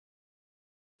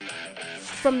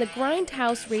From the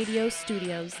Grindhouse Radio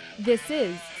Studios, this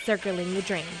is Circling the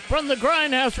Drain. From the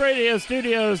Grindhouse Radio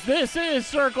Studios, this is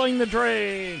Circling the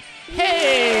Drain.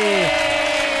 Hey!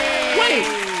 Wait!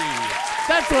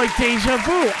 That's like deja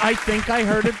vu. I think I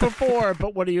heard it before,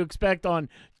 but what do you expect on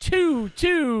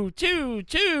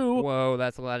 2-2-2-2? Whoa,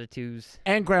 that's a lot of twos.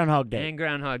 And Groundhog Day. And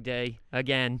Groundhog Day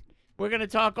again. We're going to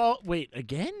talk all... Wait,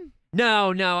 again?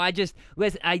 No, I just...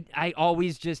 Listen, I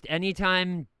always just...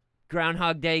 Anytime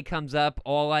Groundhog Day comes up,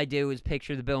 all I do is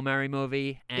picture the Bill Murray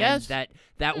movie. And Yes. that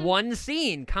one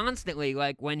scene constantly,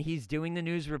 like when he's doing the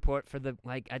news report for the...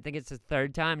 Like, I think it's the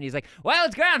third time, and he's like, well,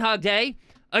 it's Groundhog Day.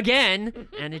 Again,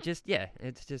 and it just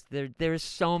it's just there's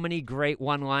so many great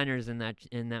one-liners in that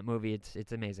movie.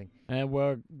 It's amazing. And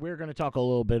we're going to talk a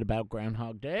little bit about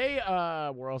Groundhog Day.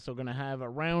 We're also going to have a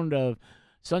round of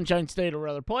Sunshine State or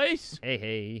Other Place.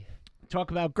 Hey.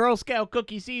 Talk about Girl Scout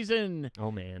cookie season.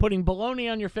 Oh man. Putting bologna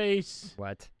on your face.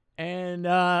 What? And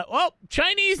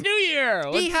Chinese New Year.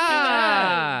 Let's do Yeehaw!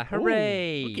 that.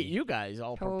 Hooray! Ooh, look at you guys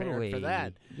all prepared for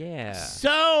that. Yeah.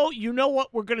 So, you know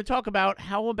what we're going to talk about.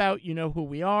 How about you know who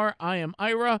we are? I am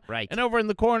Ira. Right. And over in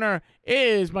the corner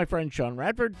is my friend Sean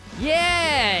Radford.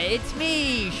 Yeah, it's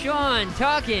me, Sean,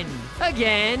 talking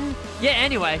again. Yeah,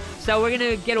 anyway, so we're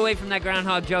going to get away from that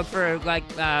groundhog joke for I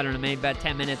don't know, maybe about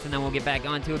 10 minutes, and then we'll get back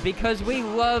onto it because we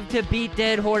love to beat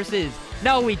dead horses.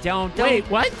 No, we don't. Wait,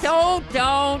 what? Don't.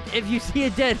 If you see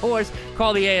a dead horse,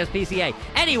 call the ASPCA.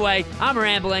 Anyway, I'm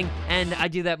rambling, and I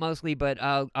do that mostly, but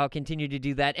I'll continue to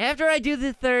do that. After I do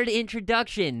the third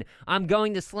introduction, I'm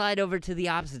going to slide over to the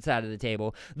opposite side of the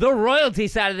table, the royalty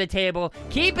side of the table,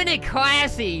 keeping it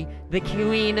classy, the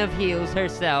Queen of Heels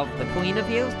herself. The Queen of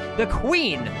Heels? The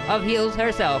Queen of Heels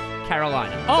herself,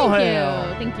 Carolina. Oh, Thank hail.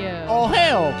 you. Thank you. Oh,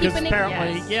 hail. Because Keeping it-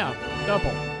 apparently, yes.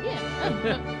 double.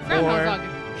 Yeah. Groundhog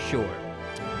Dog. Sure.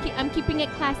 I'm keeping it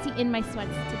classy in my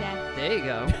sweats today. There you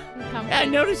go. I'm Yeah, I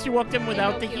noticed you walked in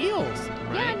without the Thank you. heels.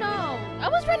 Yeah, no. I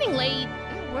was running late.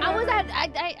 I was Whatever.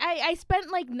 I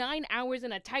spent like 9 hours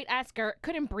in a tight ass skirt.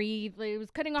 Couldn't breathe. It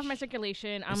was cutting off my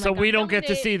circulation. I'm So like, we I'm don't done get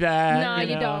with to it. see that. No,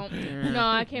 you know. don't. No,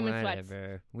 I came in sweats.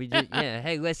 Whatever. We just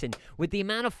Hey, listen. With the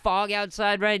amount of fog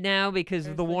outside right now because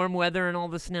of the Seriously. warm weather and all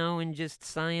the snow and just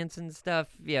science and stuff,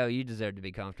 you deserve to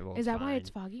be comfortable. Is that why fine. it's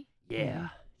foggy? Yeah.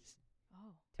 Oh.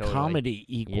 Totally. Comedy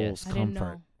equals I didn't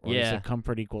comfort. know. Or is Yeah. it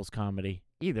comfort equals comedy?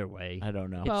 Either way. I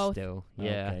don't know. It's Both. still.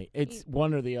 Yeah. Okay. It's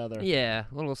one or the other. Yeah.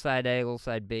 Little side A, little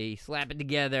side B. Slap it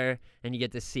together and you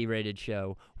get this C-rated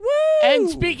show. Woo! And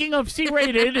speaking of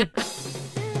C-rated,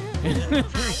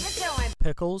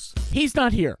 Pickles. he's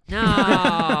not here.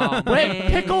 No. Wait,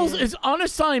 man. Pickles is on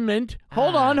assignment.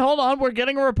 Hold on. We're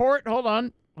getting a report. Hold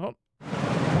on.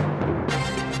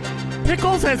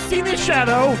 Pickles has seen his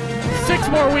shadow. 6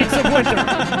 more weeks of winter.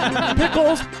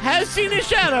 Pickles has seen his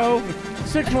shadow.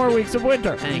 6 more weeks of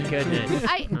winter. Thank goodness.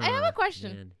 I have a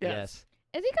question. Man. Yes.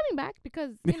 Is he coming back?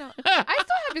 Because, I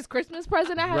still have his Christmas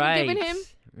present I haven't Right. given him.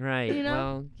 Right. You know?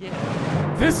 Well,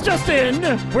 yeah. This just in.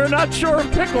 We're not sure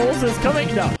if Pickles is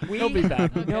coming. No, he'll be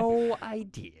back. No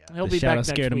idea. He'll The be shadow back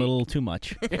scared next him a week. little too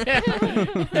much.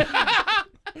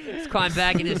 He's climbing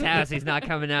back in his house. He's not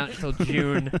coming out until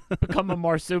June. Become a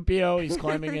marsupial. He's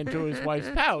climbing into his wife's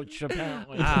pouch,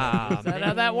 apparently. Ah, Is that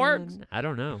how that works? man. I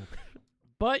don't know.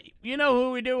 But you know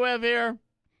who we do have here?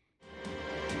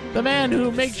 The man who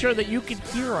makes sure that you can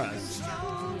hear us.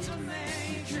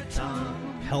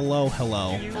 Hello.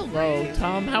 Hello,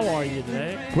 Tom. How are you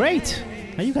today? Great.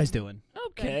 How you guys doing?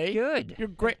 Okay. Good. You're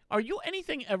great. Are you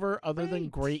anything ever other than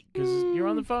great? Because you're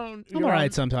on the phone. I'm you're all on-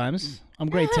 right sometimes. I'm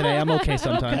great today. I'm okay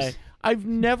sometimes. Okay. I've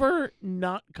never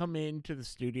not come into the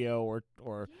studio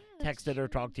or texted or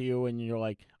talked to you and you're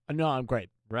like, no, I'm great.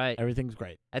 Right. Everything's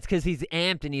great. That's because he's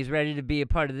amped and he's ready to be a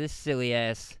part of this silly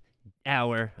ass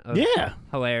hour of Yeah.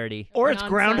 hilarity. Or it's Nonsense.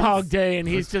 Groundhog Day and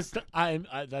he's just,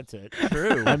 that's it.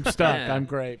 True. I'm stuck. Yeah. I'm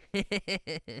great.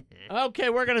 Okay,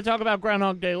 we're going to talk about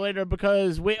Groundhog Day later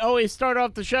because we always start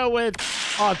off the show with,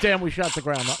 oh, damn, we shot the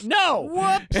groundhog. No!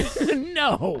 Whoops.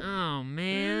 No. Oh,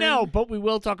 man. No, but we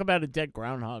will talk about a dead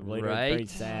groundhog later. It's very Right.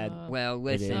 sad. Well,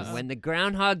 listen, is. when the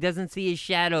groundhog doesn't see his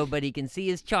shadow, but he can see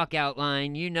his chalk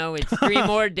outline, you know it's 3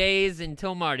 more days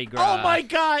until Mardi Gras. Oh, my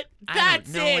God. That's I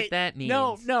don't know it. what that means.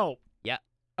 No. Yeah.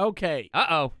 Okay.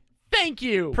 Uh-oh. Thank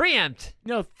you. Preempt.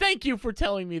 No, thank you for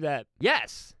telling me that.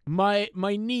 Yes. My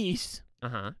niece,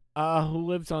 Uh-huh. who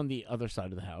lives on the other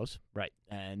side of the house, Right.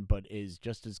 but is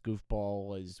just as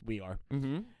goofball as we are.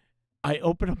 Mm-hmm. I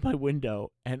open up my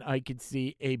window and I could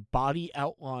see a body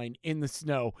outline in the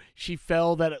snow. She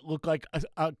fell that it looked like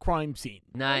a crime scene.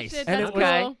 Nice. shit, And that's it was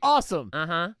okay. cool. awesome.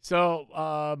 Uh-huh.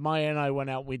 So Maya and I went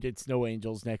out. We did snow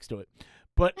angels next to it.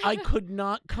 But I could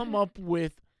not come up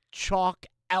with chalk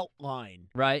outline.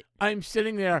 Right. I'm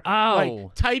sitting there Oh.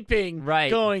 like typing, Right.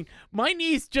 going, my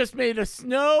niece just made a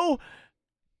snow.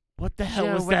 What the hell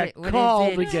Joe, was what that is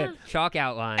called it? again? Chalk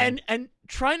outline. And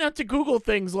try not to Google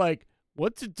things like,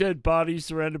 what's a dead body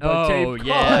surrounded by tape? oh,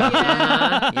 yeah.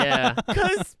 Uh-huh. Yeah.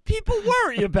 Because people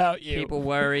worry about you. People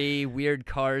worry. Weird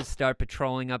cars start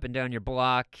patrolling up and down your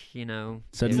block. You know.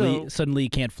 Suddenly you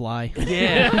can't fly.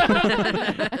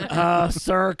 Yeah.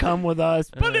 Sir, come with us.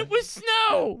 But it was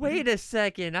snow. Wait a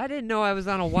second. I didn't know I was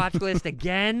on a watch list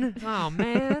again. Oh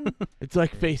man. It's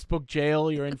like Facebook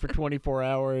jail. You're in for 24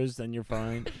 hours, and you're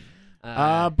fine.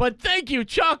 But thank you,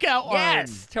 chalk outline.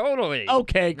 Yes, totally.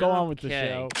 Okay, go on with the Okay.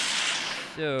 show.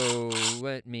 So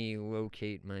let me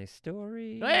locate my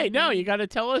story. Hey, no, you got to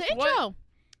tell us The what. intro.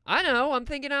 I know. I'm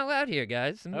thinking out loud here,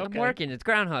 guys. I'm Okay. working. It's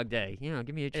Groundhog Day. You know,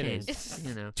 give me a It chance. is.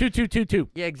 You know. 2222.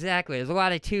 Yeah, exactly. There's a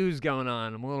lot of twos going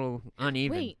on. I'm a little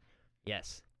uneven. Wait,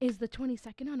 Yes. is the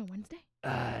 22nd on a Wednesday?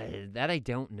 That I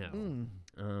don't know.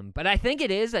 Mm. But I think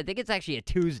it is. I think it's actually a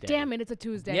Tuesday. Damn it, it's a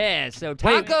Tuesday. Yeah, so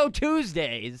Taco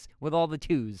Tuesdays with all the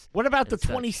twos. What about the It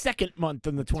sucks. 22nd month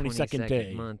and the 22nd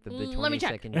day? month of the 22nd Let me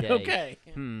check. day. Okay.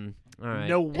 All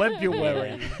right.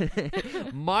 February.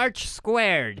 March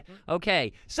squared.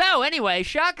 Okay. So anyway,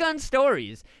 shotgun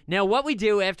stories. Now, what we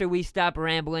do after we stop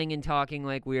rambling and talking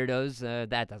like weirdos,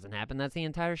 that doesn't happen. That's the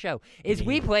entire show. Is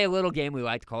we play a little game we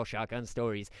like to call shotgun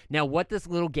stories. Now, what this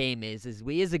little game is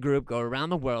we as a group go around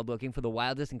the world looking for the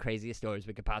wildest and craziest stories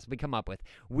we could possibly come up with.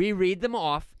 We read them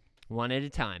off one at a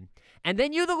time. And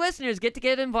then you, the listeners, get to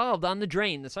get involved on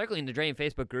the Circling the Drain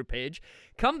Facebook group page.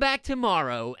 Come back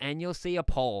tomorrow and you'll see a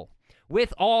poll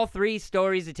with all 3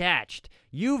 stories attached.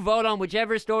 You vote on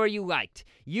whichever story you liked.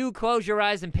 You close your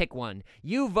eyes and pick one.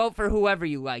 You vote for whoever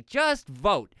you like. Just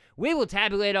vote. We will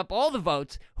tabulate up all the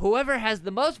votes. Whoever has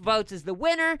the most votes is the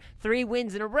winner. 3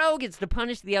 wins in a row gets to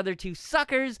punish the other 2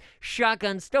 suckers.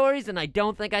 Shotgun stories, and I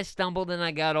don't think I stumbled and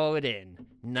I got all it in.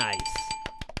 Nice.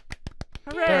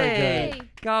 Hooray! Very good.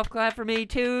 Golf clap for me,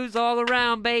 2s all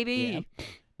around, baby.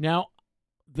 Now,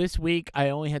 this week, I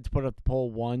only had to put up the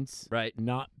poll once. Right.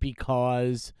 Not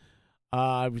because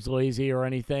I was lazy or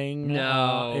anything.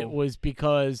 No. It was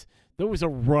because there was a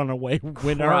runaway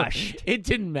winner. Crushed. It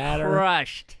didn't matter.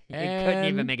 Crushed. It couldn't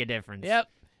even And- make a difference. Yep.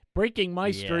 Breaking my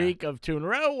Yeah. streak of 2 in a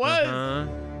row was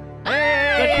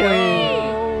Uh-huh. the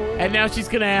queen. And now she's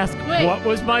going to ask, Wait. what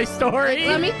was my story?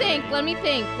 Let me think.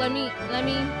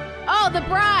 Oh, the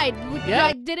bride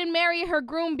Yeah. didn't marry her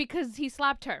groom because he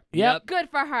slapped her. Yep. Good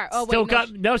for her. Oh, Still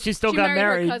wait, no, she still she got married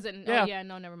married. her cousin. Yeah. Oh, yeah,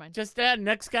 no, never mind. Just that.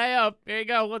 Next guy up. There you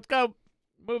go. Let's go.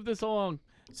 Move this along.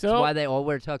 So That's why they all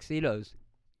wear tuxedos.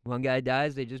 One guy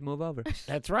dies, they just move over.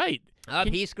 that's right.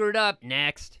 He screwed up.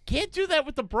 Next. Can't do that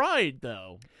with the bride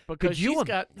though, because you she's im-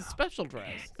 got the special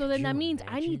dress. So then you that means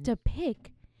I need to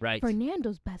pick Right.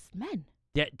 Fernando's best men.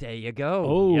 Yeah, there you go.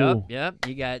 Oh. Yep.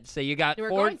 You got 4. We're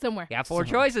going somewhere. You got 4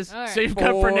 choices. All right. So you've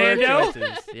got 4 Fernando, choices.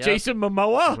 Yep. Jason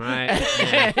Momoa,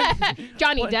 Right.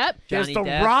 Johnny What? Depp. There's Johnny The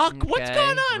Depp, Rock. What's okay,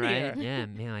 going on right? here?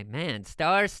 Yeah, man,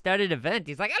 star-studded event.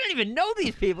 He's like, I don't even know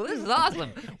these people. This is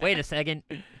awesome. Wait a second.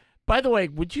 By the way,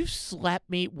 would you slap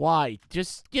me? Why?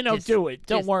 Just Just- do it.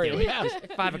 Don't Just worry. do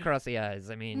it. 5 across the eyes.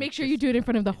 I mean, Make sure just- you do it in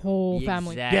front of the whole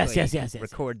family. Exactly. Yes.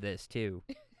 Record this too.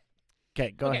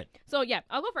 Okay, go Okay, ahead. so yeah,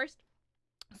 I'll go first.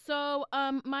 So,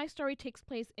 my story takes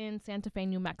place in Santa Fe,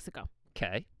 New Mexico.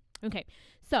 Okay. Okay,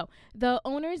 so the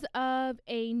owners of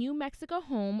a New Mexico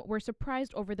home were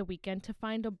surprised over the weekend to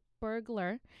find a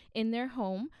burglar in their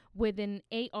home with an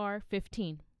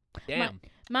AR-15. Damn.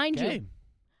 Mind Okay. you,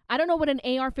 I don't know what an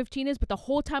AR-15 is, but the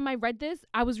whole time I read this,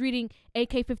 I was reading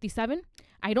AK-57.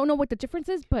 I don't know what the difference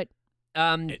is, but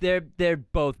They're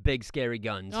both big scary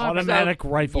guns. Oh, Automatic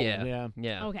rifle. Yeah.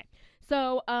 Yeah. okay.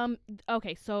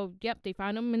 So, yep, they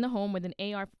found him in the home with an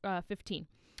AR-15.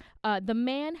 The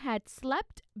man had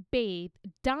slept, bathed,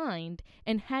 dined,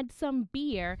 and had some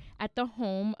beer at the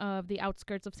home of the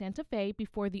outskirts of Santa Fe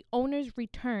before the owners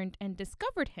returned and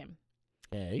discovered him.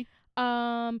 Okay.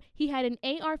 He had an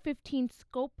AR-15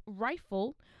 scope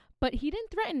rifle, but he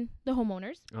didn't threaten the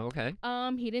homeowners. Okay.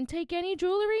 He didn't take any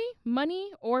jewelry,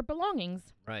 money, or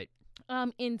belongings. Right.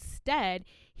 Instead,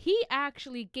 he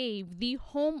actually gave the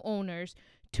homeowners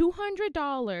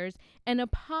 $200 and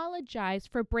apologized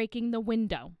for breaking the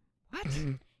window. What?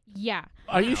 Yeah.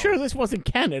 Are you Wow. sure this wasn't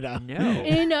Canada?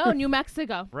 No. New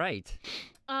Mexico. Right.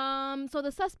 So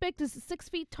the suspect is 6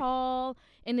 feet tall,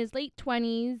 in his late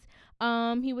 20s.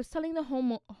 He was telling the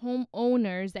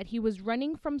homeowners that he was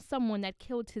running from someone that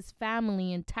killed his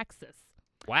family in Texas.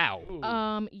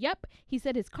 Wow. Yep. He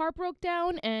said his car broke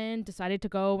down and decided to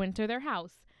go into their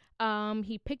house.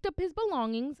 He picked up his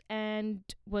belongings and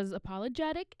was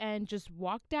apologetic and just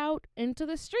walked out into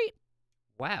the street.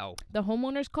 Wow. The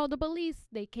homeowners called the police.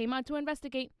 They came out to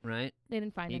investigate. Right. They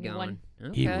didn't find He anyone. gone.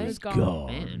 Okay. He was was gone. gone.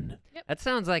 Man. Yep. That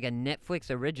sounds like a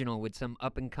Netflix original with some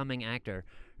up-and-coming actor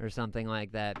or something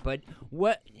like that. But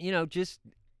what, just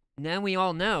now we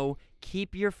all know,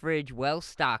 keep your fridge well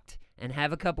stocked and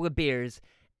have a couple of beers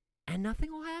and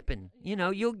nothing will happen.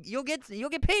 You'll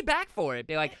get paid back for it.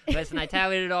 Be like, listen, I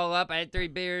tallied it all up. I had 3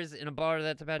 beers in a bar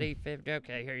that's about $8.50.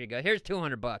 Okay, here you go. Here's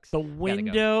 $200. The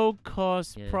window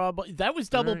costs Yeah. probably that was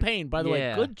double Alright. pane, by the way.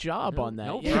 Yeah. Good job on that.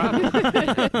 No Yeah.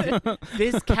 problem.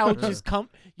 This couch is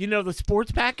the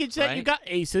sports package that you Right. got,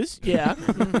 Aces. Yeah.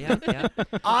 yeah.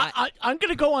 I'm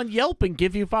gonna go on Yelp and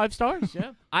give you 5 stars.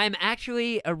 Yeah. I'm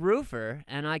actually a roofer,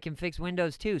 and I can fix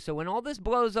windows too. So when all this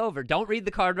blows over, don't read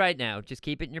the card right now. Just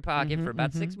keep it in your pocket for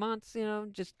about 6 months.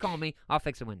 Just call me. I'll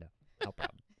fix a window. No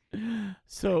problem.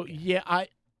 So yeah,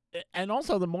 and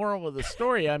also the moral of the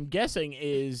story, I'm guessing,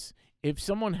 is if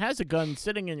someone has a gun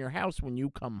sitting in your house when you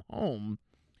come home,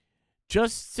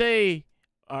 just say,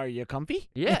 "Are you comfy?"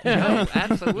 Yeah, no,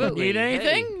 absolutely. Need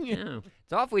anything? Hey, no.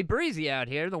 It's awfully breezy out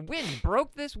here. The wind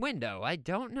broke this window. I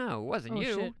don't know. It wasn't Oh,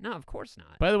 you. shit. No, of course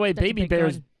not. By the way, That's a baby big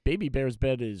bear's gun. baby bear's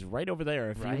bed is right over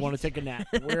there. If you want Right. to take a nap,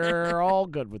 we're all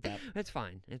good with that. It's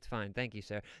fine. It's fine. Thank you,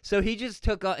 sir. So he just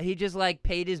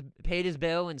paid his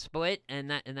bill and split, and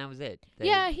that was it.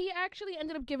 Yeah, he actually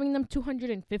ended up giving them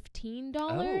 $215.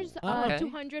 Oh, okay.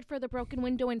 $200 for the broken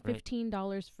window and Right.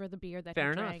 $15 for the beer that Fair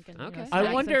he enough. drank. And, Okay. I snacks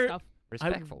and wonder- stuff.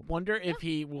 Respectful. I wonder if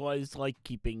he was like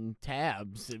keeping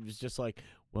tabs. It was just like,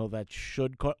 well, that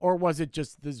should or was it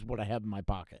just this is what I have in my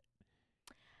pocket?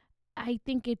 I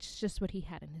think it's just what he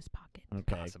had in his pocket.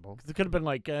 Okay. Possible. 'Cause it could have been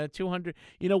like 200,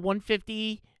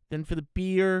 150, then for the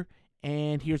beer,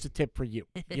 and here's a tip for you.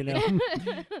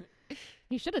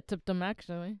 He should have tipped him,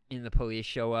 actually. And the police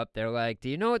show up. They're like, "Do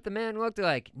you know what the man looked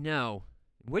like?" No.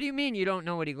 What do you mean you don't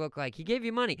know what he looked like? He gave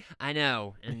you money. I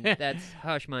know, and that's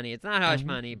hush money. It's not hush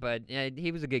money, but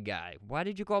he was a good guy. Why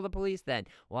did you call the police then?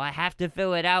 Well, I have to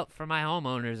fill it out for my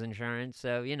homeowner's insurance,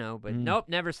 so, but nope,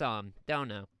 never saw him. Don't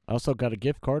know. Also got a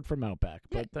gift card from Outback,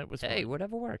 but that was Hey, fine.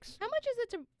 whatever works. How much is it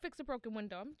to fix a broken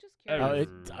window? I'm just Oh, curious.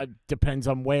 It depends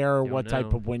on where, Don't what type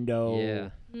know. of window. Yeah.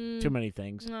 Mm, Too many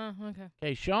things. okay.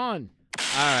 Okay, Sean.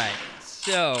 All right,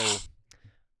 so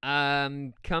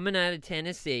coming out of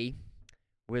Tennessee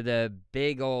with a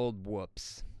big old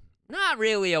whoops. Not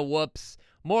really a whoops,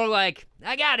 more like,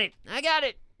 I got it.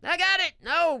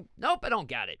 No, nope, I don't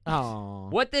got it. Oh.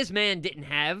 What this man didn't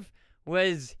have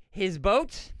was his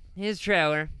boat, his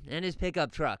trailer, and his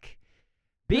pickup truck.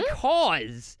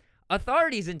 Because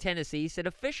authorities in Tennessee said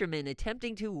a fisherman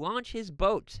attempting to launch his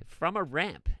boat from a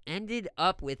ramp ended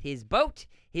up with his boat,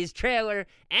 his trailer,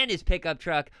 and his pickup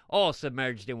truck all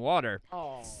submerged in water.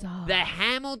 So, The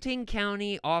Hamilton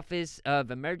County Office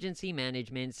of Emergency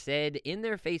Management said in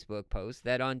their Facebook post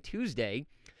that on Tuesday,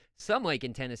 some lake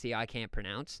in Tennessee I can't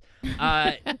pronounce,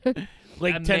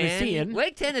 Lake Tennessean.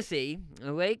 Lake Tennessee,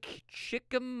 Lake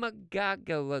Chickamauga,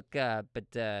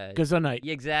 but Gazonite.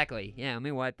 yeah, exactly. Yeah, let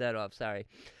me wipe that off. Sorry.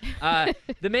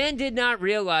 The man did not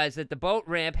realize that the boat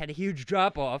ramp had a huge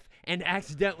drop off and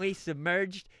accidentally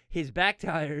submerged his back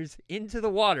tires into the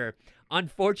water.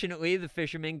 Unfortunately, the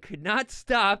fisherman could not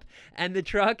stop, and the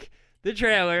truck, the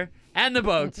trailer, and the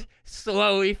boat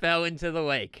slowly fell into the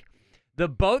lake. The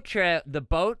boat,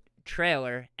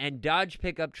 trailer, and Dodge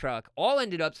pickup truck all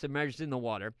ended up submerged in the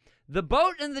water. The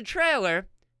boat and the trailer,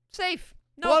 safe.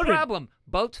 No Floated. problem.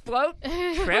 Boats float.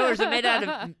 Trailers are made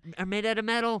out of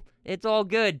metal. It's all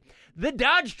good. The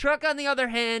Dodge truck, on the other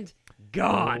hand,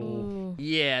 gone. Ooh.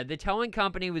 Yeah, the towing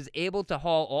company was able to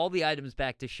haul all the items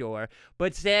back to shore,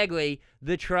 but sadly,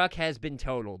 the truck has been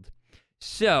totaled.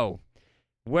 So,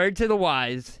 word to the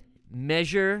wise,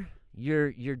 measure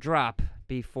your drop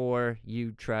before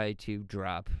you try to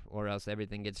drop, or else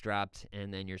everything gets dropped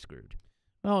and then you're screwed.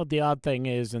 Well, the odd thing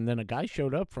is, and then a guy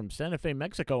showed up from Santa Fe,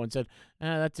 Mexico, and said,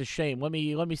 "That's a shame. Let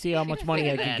me see how much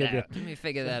money I can give you." Let me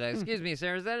figure that out. Excuse me,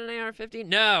 sir, is that an AR-15?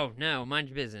 No, mind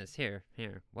your business. Here.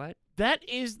 What? That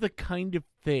is the kind of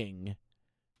thing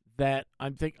that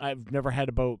I've never had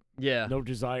a boat. Yeah. No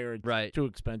desire. It's Right. too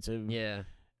expensive. Yeah.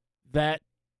 That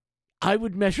I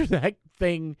would measure that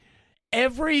thing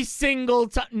every single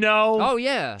time. No. Oh,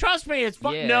 yeah. Trust me, it's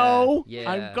fun. Yeah, No. yeah.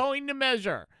 I'm going to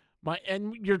measure.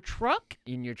 And your truck?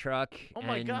 In your truck. Oh,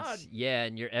 my and, God. Yeah,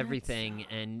 and your everything.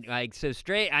 And, like, so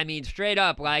straight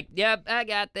up, like, yep, I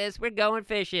got this. We're going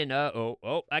fishing.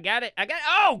 Oh, I got it.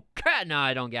 Oh, crap. No,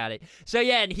 I don't got it. So,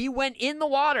 yeah, and he went in the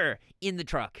water in the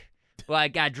truck.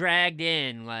 like got dragged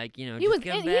in, like He just was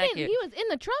come in. back He here. was in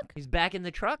the truck. He's backing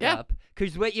the truck Yeah. up.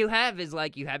 Because what you have is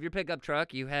like you have your pickup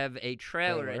truck, you have a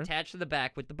trailer attached to the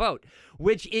back with the boat,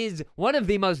 which is one of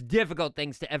the most difficult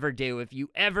things to ever do. If you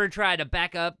ever try to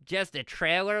back up just a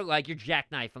trailer, like you're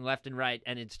jackknifing left and right,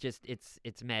 and it's just it's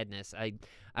madness.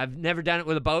 I've never done it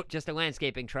with a boat, just a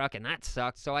landscaping truck, and that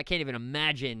sucks. So I can't even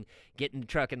imagine getting the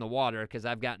truck in the water because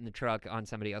I've gotten the truck on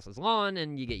somebody else's lawn,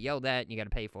 and you get yelled at, and you got to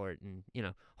pay for it, and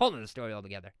whole nother story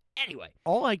altogether. Anyway,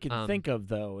 All I can think of,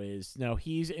 though, is now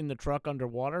he's in the truck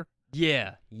underwater,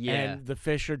 yeah, and the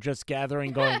fish are just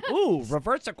gathering, going, ooh,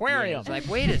 reverse Yeah, aquarium. it's like,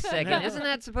 wait a second, isn't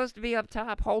that supposed to be up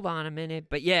top? Hold on a minute.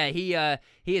 But yeah, he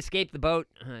escaped the boat.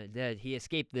 He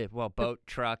escaped the boat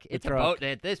truck. It's truck. a boat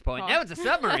at this point. Oh. Now it's a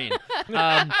submarine.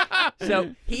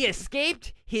 So he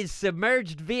escaped his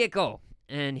submerged vehicle,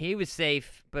 and he was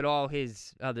safe, but all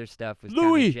his other stuff was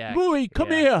Louis, jacked.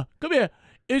 come Yeah. here.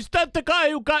 Is that the guy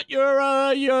who got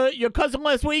your cousin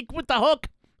last week with the hook?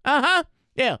 Uh-huh.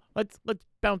 Yeah, let's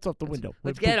bounce off the window.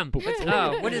 Let's Boom, get him. boom.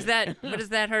 Oh, what is that? What is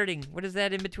that hurting? What is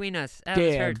that in between us? Oh,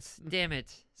 this Damn. hurts. Damn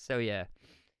it. So yeah.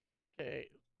 Okay.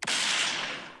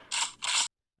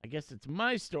 I guess it's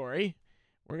my story.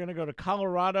 We're going to go to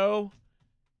Colorado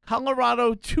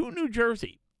to New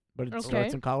Jersey, but it Okay.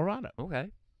 starts in Colorado. Okay.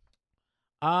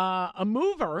 A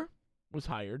mover was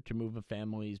hired to move a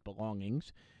family's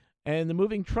belongings, and the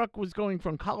moving truck was going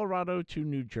from Colorado to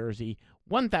New Jersey,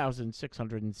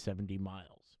 1,670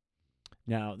 miles.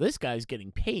 Now, this guy's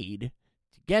getting paid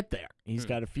to get there. He's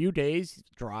got a few days to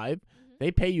drive.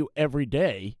 They pay you every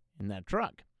day in that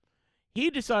truck. He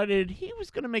decided he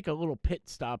was going to make a little pit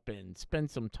stop and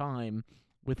spend some time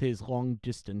with his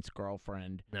long-distance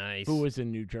girlfriend Nice. who was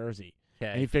in New Jersey.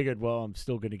 And he Okay. figured, well, I'm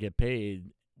still going to get paid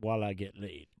while I get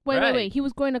laid. Right. Wait. He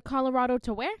was going to Colorado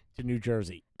to where? To New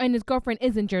Jersey. And his girlfriend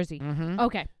is in Jersey. Mm-hmm.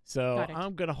 Okay. So Got it.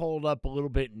 I'm going to hold up a little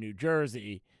bit in New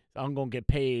Jersey. So I'm going to get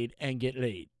paid and get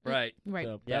laid. Right. Right.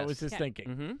 So that was Yes. his Okay. thinking.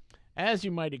 Mm-hmm. As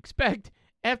you might expect,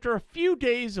 after a few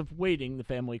days of waiting, the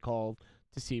family called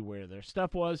to see where their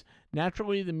stuff was.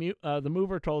 Naturally, the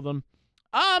mover told them,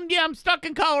 yeah, I'm stuck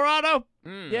in Colorado.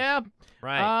 Yeah.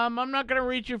 Right. I'm not going to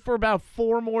reach you for about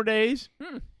 4 more days.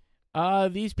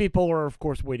 These people are, of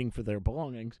course, waiting for their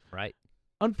belongings. Right.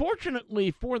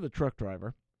 Unfortunately for the truck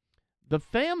driver, the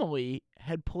family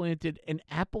had planted an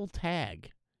Apple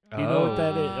tag. Do you know what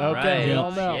that is? Okay, right. we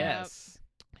all know. Yes.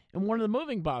 In one of the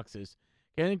moving boxes.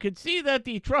 And you could see that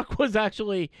the truck was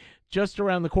actually just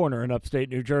around the corner in upstate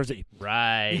New Jersey.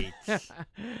 Right.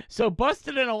 So,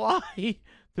 busted in a lie,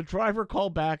 the driver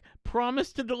called back,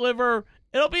 promised to deliver.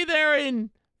 It'll be there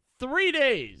in 3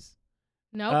 days.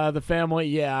 Nope. The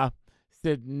family,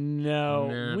 said, no,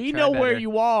 No, we try know where better.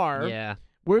 you are. Yeah.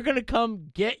 We're going to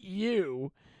come get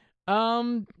you.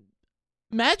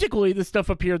 Magically, the stuff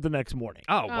appeared the next morning.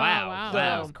 Oh, wow. Wow. So-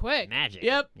 That was quick. Magic.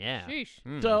 Yep. Yeah. Sheesh.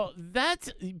 Mhm. So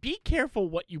be careful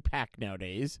what you pack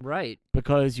nowadays Right.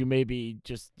 because you may be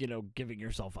just, giving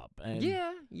yourself up. And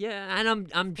Yeah, and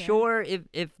I'm Fair. sure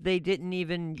if they didn't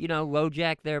even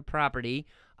LoJack their property,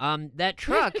 that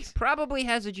truck probably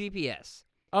has a GPS,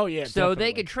 Oh, yeah. so they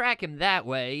definitely. could track him that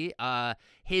way.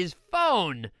 His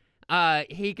phone,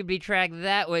 he could be tracked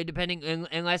that way, depending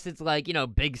unless it's like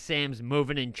Big Sam's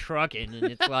moving and trucking, and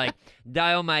it's like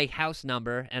dial my house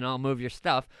number and I'll move your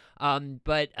stuff.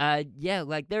 But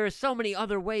like there are so many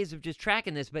other ways of just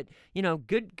tracking this. But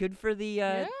good for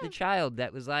the child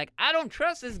that was like, I don't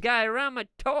trust this guy around my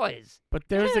toys. But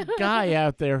there's a guy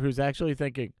out there who's actually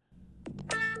thinking,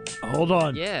 hold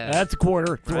on. Yeah. That's a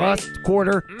quarter. Thrust,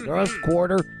 quarter. Thrust,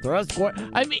 quarter. Thrust, quarter.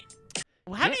 I mean,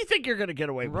 how do Yeah. you think you're going to get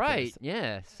away with Right? this?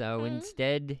 Yeah. So Mhm.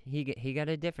 instead, he got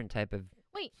a different type of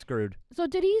Wait. screwed. So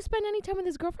did he spend any time with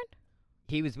his girlfriend?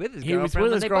 He was with his He girlfriend. was with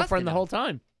when his they girlfriend busted the him. whole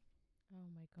time. Oh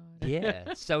my god.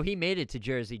 Yeah. So he made it to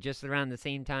Jersey just around the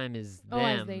same time as them. Oh,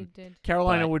 as they did.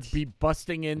 Carolina But- would be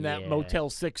busting in that Yeah. Motel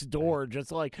 6 door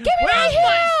just like, Give me "Where's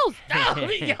my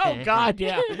oh, God,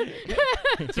 yeah.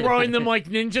 Throwing them like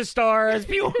ninja stars.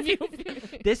 Pew, pew, pew.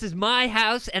 This is my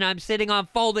house, and I'm sitting on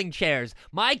folding chairs.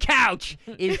 My couch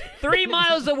is 3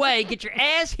 miles away. Get your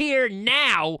ass here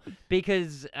now,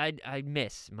 because I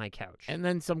miss my couch. And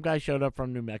then some guy showed up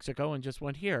from New Mexico and just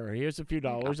went, here's a few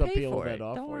dollars. I'll I'll pay peel for that it.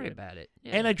 off Don't for worry you. about it.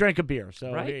 Yeah. And I drank a beer, so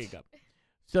here Right. you go.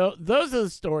 So those are the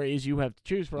stories you have to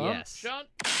choose from. Yes. Sean?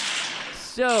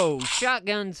 So,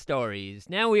 shotgun stories.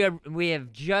 Now we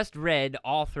have just read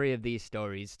all 3 of these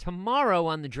stories. Tomorrow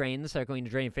on the Circling the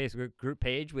Drain Facebook group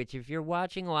page, which if you're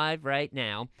watching live right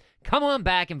now, come on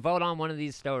back and vote on one of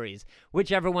these stories.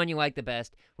 Whichever one you like the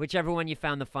best, whichever one you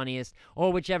found the funniest,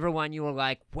 or whichever one you were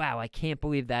like, wow, I can't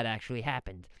believe that actually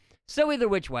happened. So either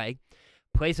which way,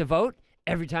 place a vote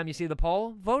Every time you see the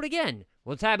poll, vote again.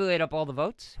 We'll tabulate up all the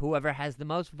votes. Whoever has the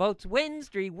most votes wins.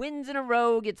 3 wins in a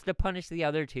row gets to punish the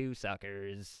other 2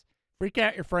 suckers. Freak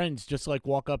out your friends. Just like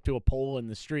walk up to a pole in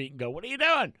the street and go, "What are you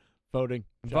doing?" Voting.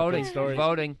 Voting. Shotgun stories.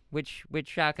 Voting. Which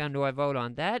shotgun do I vote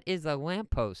on? That is a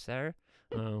lamppost, sir.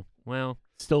 Oh, well.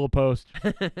 Still a post.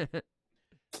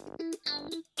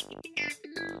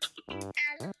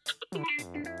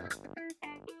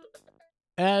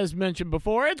 As mentioned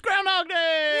before, it's Groundhog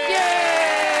Day!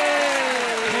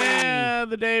 Yeah,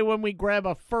 the day when we grab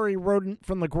a furry rodent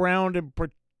from the ground and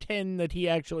pretend that he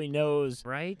actually knows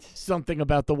Right? something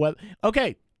about the weather.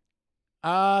 Okay,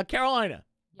 Carolina,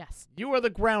 Yes. you are the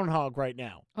groundhog right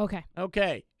now. Okay.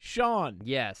 Okay, Sean,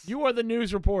 Yes. you are the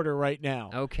news reporter right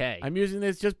now. Okay. I'm using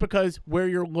this just because where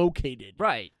you're located.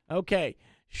 Right. Okay,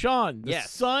 Sean, the Yes.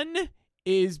 sun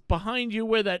is behind you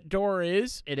where that door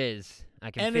is. It is. I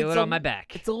can And feel it's it a- on my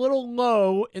back. It's a little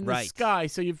low in the Right. sky,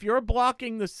 so if you're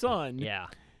blocking the sun, Yeah.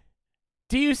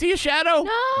 do you see a shadow?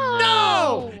 No.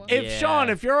 No! If Yeah. Sean,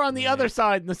 if you're on the Right. other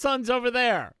side and the sun's over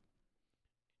there,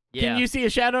 Yeah. can you see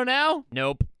a shadow now?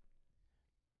 Nope.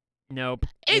 Nope.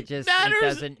 It just matters- it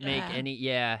doesn't make any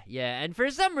yeah. And for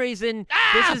some reason,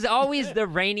 Ah! this is always the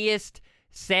rainiest,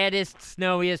 saddest,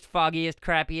 snowiest, foggiest,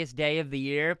 crappiest day of the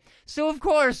year. So of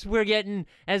course we're getting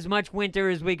as much winter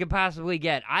as we could possibly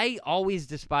get. I always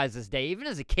despised this day, even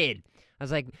as a kid. I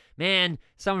was like, man,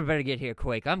 someone better get here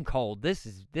quick. I'm cold. This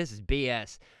is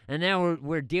BS. And now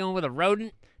we're dealing with a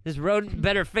rodent. This rodent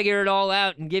better figure it all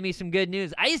out and give me some good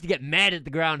news. I used to get mad at the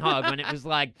groundhog when it was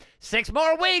like 6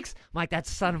 more weeks. I'm like, that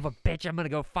son of a bitch. I'm gonna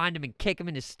go find him and kick him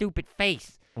in his stupid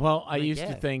face. Well, I Like, used to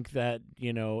yeah. think that,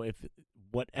 if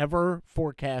whatever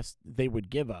forecast they would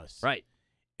give us, Right.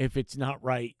 if it's not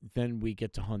right, then we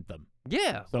get to hunt them.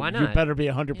 Yeah. So why not? you better be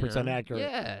You 100% know? accurate.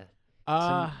 Yeah.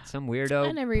 Uh, Some weirdo.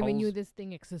 I never even polls. knew this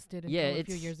thing existed until Yeah, a few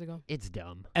it's- years ago. It's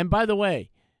dumb. and by the way,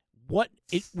 we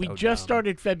So just dumb.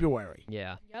 started February.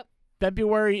 Yeah. Yep.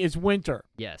 February is winter.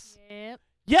 Yes. Yep.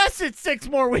 Yes, it's 6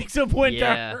 more weeks of winter.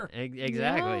 Yeah,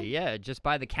 exactly. Yeah, just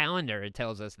by the calendar it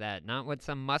tells us that, not what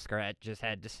some muskrat just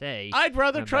had to say. I'd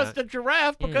rather About- trust a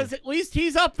giraffe Yeah. because at least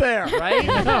he's up there. Right?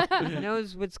 He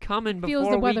knows what's coming Feels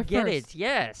before the we weather get first. it.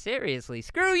 Yeah, seriously.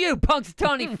 Screw you,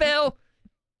 Punxsutawney Phil.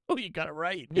 Oh, you got it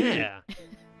right. Yeah.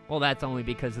 Well, that's only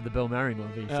because of the Bill Murray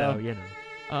movie, so, Oh. you know.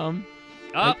 Oh,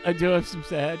 Oh, I do have some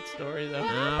sad story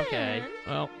though. okay.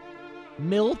 Well,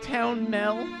 Milltown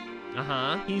Mel,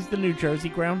 Uh-huh. he's the New Jersey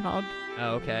groundhog.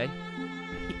 Oh, okay.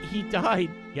 He died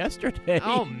yesterday.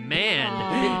 Oh, man.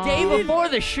 Aw. The day before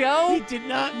the show? He did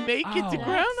not make it to Oh.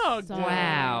 Groundhog That Day.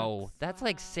 Wow. That's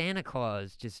like Santa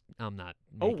Claus. Just, I'm not.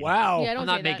 Oh, making- wow. Yeah, I'm don't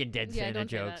not say making that. dead Yeah, Santa don't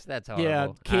say jokes. that. That's horrible. Yeah,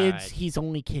 All kids, right. he's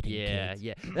only kidding. Yeah, kids.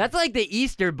 yeah. That's like the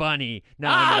Easter Bunny. No,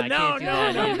 Ah, no, I no, can't do no,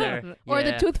 that no, either. no. Or the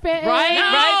Yeah. tooth fairy. Right, No!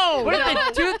 right. What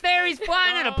if the tooth fairy's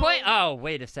flying in a plane? Oh,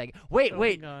 wait a second. Wait.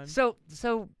 Going on. So,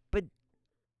 but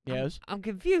Yes. I'm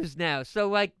confused now. So,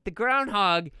 like, the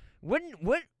groundhog,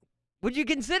 would you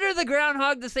consider the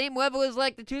groundhog the same level as,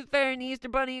 like, the tooth fairy and the Easter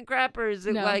Bunny and crap, or is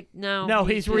it No. like, no? No,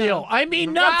 he's just- real. I mean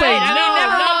Right, nothing.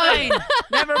 I mean,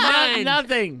 never Not mind.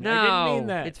 nothing. No, I didn't mean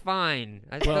that. it's fine.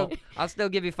 Well- I'll still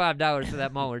give you $5 for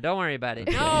that molar. Don't worry about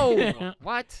it. No.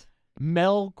 What?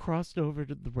 Mel crossed over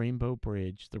to the Rainbow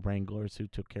Bridge. The Wranglers who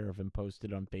took care of him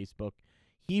posted on Facebook.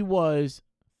 He was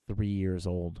 3 years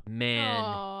old. Man.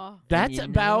 Aw. That's you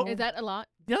about Is that a lot?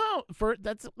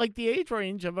 that's like the age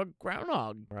range of a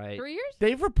groundhog. Right. 3 years?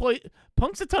 They've replaced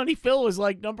Punxsutawney Phil is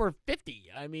like number 50.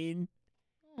 I mean,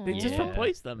 they just Yeah.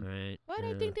 replaced them. Right. Why do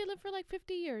I think they live for like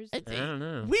 50 years? I don't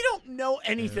know. We don't know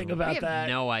anything Yeah. about we have that.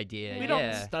 no idea. We don't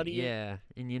Yeah, study it. Yeah.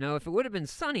 And you know, if it would have been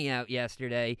sunny out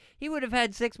yesterday, he would have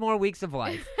had 6 more weeks of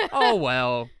life. Oh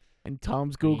well. And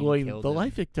Tom's He googling killed the him.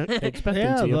 life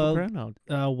expectancy of a groundhog.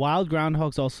 Wild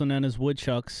groundhogs, also known as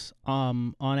woodchucks,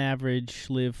 on average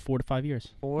live 4 to 5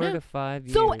 years. 4 Yeah. to 5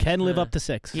 years. So- Can live huh? up to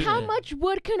 6. Yeah. How much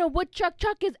wood can a woodchuck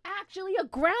chuck is actually a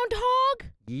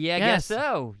groundhog? Yeah, I Yes. guess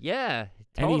so. Yeah.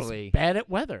 And Totally. he's bad at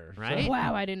weather. so- Right?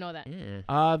 Wow, I didn't know that.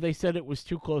 Yeah. They said it was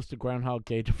too close to Groundhog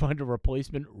Day to find a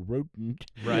replacement rodent.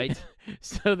 Right.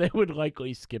 So they would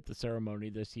likely skip the ceremony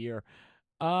this year.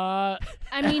 I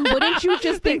mean, wouldn't you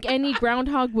just think any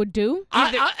groundhog would do?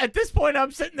 At this point,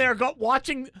 I'm sitting there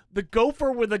watching the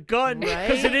gopher with a gun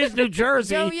because Right? it is New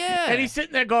Jersey. Oh, yeah. And he's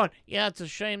sitting there going, yeah, it's a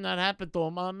shame that happened to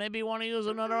him. Maybe you want to use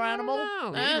another animal?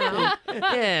 No, Eh.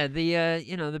 yeah,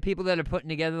 the people that are putting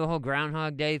together the whole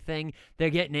Groundhog Day thing, they're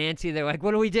getting antsy. They're like,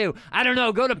 what do we do? I don't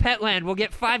know. Go to Petland. We'll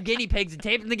get 5 guinea pigs and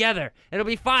tape them together. It'll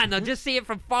be fine. They'll just see it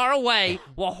from far away.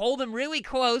 We'll hold them really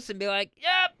close and be like,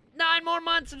 yep, 9 more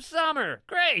months of summer.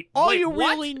 Great. All Wait, you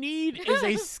what? really need is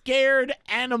a scared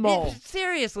animal.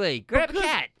 Seriously, grab a Because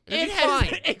cat. It It's has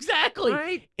fine. exactly.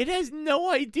 Right? It has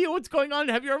no idea what's going on.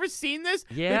 Have you ever seen this?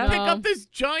 Yeah. They pick No. up this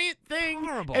giant thing,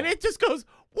 Horrible. and it just goes,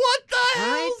 "What the Right?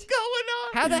 hell's going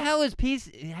on?" How the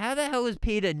hell is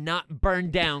PETA not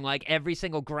burned down like every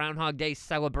single Groundhog Day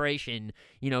celebration,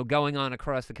 going on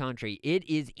across the country? It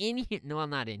is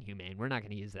not inhumane. We're not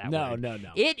going to use that No, word. no,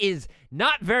 no. It is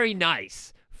not very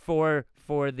nice for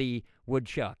the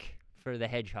woodchuck, for the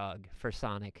hedgehog, for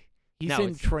Sonic. He's No, in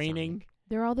it's not training. Sonic.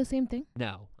 They're all the same thing.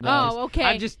 No. Oh, okay.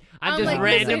 I'm just I'm like,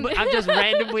 listen.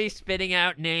 randomly spitting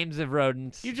out names of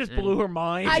rodents. You just and- blew her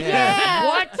mind. Yeah.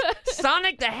 What?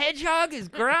 Sonic the Hedgehog is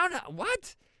ground?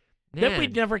 What? Then Man,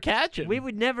 we'd never catch him. we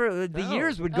would never. The No.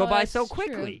 years would go Oh, by that's so true.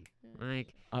 quickly.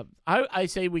 Like, I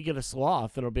say we get a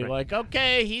sloth. It'll be Right. like,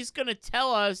 okay, he's gonna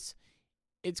tell us.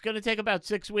 It's gonna take about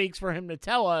 6 weeks for him to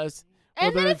tell us.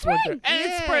 And whether then it's winter. spring. And it's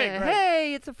yeah, spring. Right.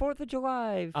 Hey, it's the 4th of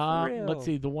July. For real. Let's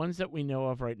see. The ones that we know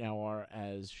of right now are,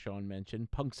 as Sean mentioned,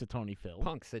 Punxsutawney Phil,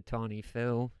 Punxsutawney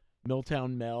Phil.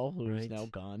 Milltown Mel, who's Right. now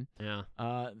gone, Yeah.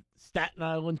 Staten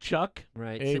Island Chuck.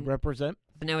 Right. They So, represent.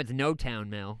 so now it's No Town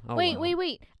Mel. Oh, wait, well.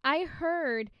 wait. I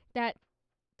heard that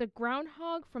the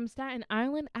groundhog from Staten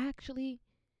Island actually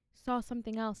saw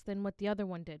something else than what the other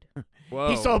one did. Whoa.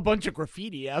 He saw a bunch of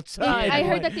graffiti outside. I and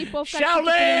heard went, that they both got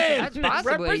Shaolin! tickets That's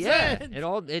possibly, yeah. Represent!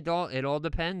 It all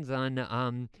depends on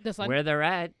in the sun. where they're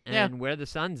at Yeah. and where the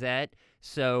sun's at.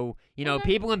 So, Okay.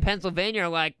 people in Pennsylvania are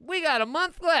like, we got a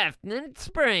month left, and then it's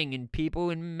spring. And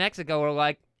people in Mexico are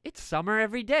like, it's summer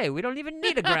every day. We don't even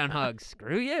need a groundhog.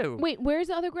 Screw you. Wait, where's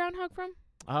the other groundhog from?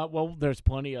 Well, there's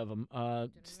plenty of them.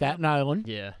 Staten Island.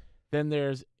 Yeah. Then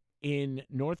there's in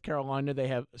North Carolina. They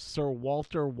have Sir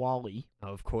Walter Wally, Oh,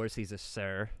 of course he's a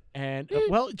sir. and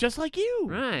well, just like you.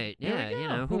 Right. There Yeah. we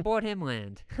go. Who bought him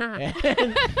land?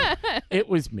 And it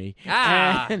was me.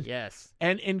 And, Yes.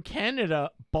 and in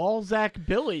Canada, Balzac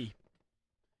Billy.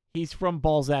 He's from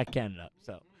Balzac, Canada.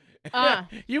 So Ah.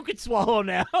 you could swallow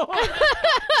now.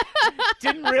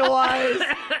 Didn't realize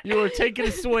you were taking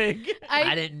a swig.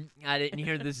 I didn't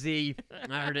hear the Z.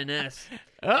 I heard an S.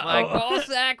 Uh-oh. Like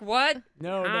Balzac, what?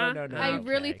 No, Huh? no, no, no. I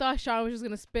really Okay. thought Sean was just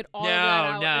gonna spit all No, of that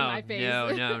out in no, my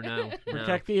face. no.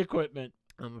 Protect the equipment.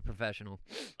 I'm a professional.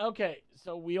 Okay,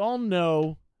 so we all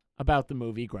know about the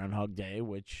movie Groundhog Day,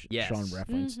 which Yes. Sean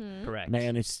referenced. Mhm. Correct.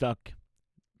 Man is stuck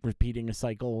repeating a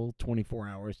cycle 24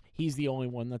 hours. He's the only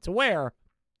one that's aware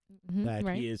Mhm, that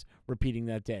right. he is repeating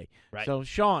that day. Right. So,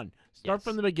 Sean, start Yes.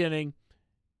 from the beginning.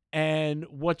 And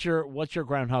what's your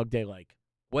Groundhog Day like?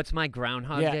 What's my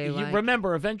Groundhog yeah, Day you like?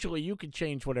 remember, eventually you could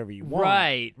change whatever you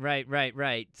want.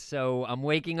 Right. So I'm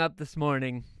waking up this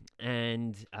morning,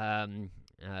 and yeah,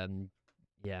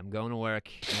 I'm going to work,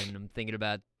 and I'm thinking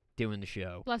about doing the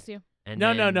show. Bless you. And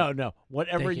No, then, no.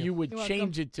 Whatever Thank you. you would You're welcome.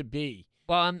 change it to be.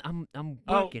 Well, I'm Oh,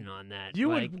 working on that. You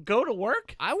like, would go to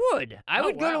work? I would. I Oh,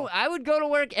 would go wow. to. I would go to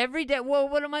work every day. Well,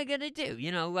 what am I gonna do?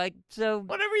 So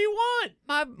Whatever you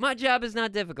want. my job is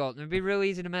not difficult. It'd be real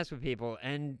easy to mess with people,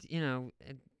 and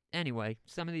anyway,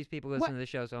 some of these people listen What- to the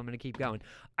show, so I'm gonna keep going.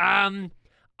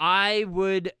 I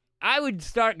would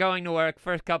start going to work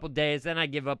first couple days, then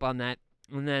I'd give up on that,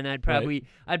 and then I'd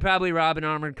probably rob an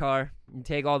armored car and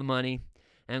take all the money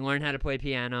and learn how to play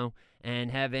piano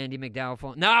and have Andy McDowell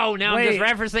fall. No, now I'm just Wait,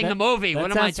 referencing that- the movie. That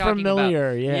What am I sounds talking about?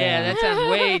 familiar, yeah. that sounds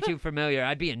way too familiar.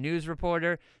 I'd be a news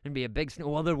reporter and be a big snow.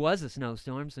 Well, there was a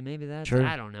snowstorm, so maybe that's. True.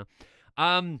 I don't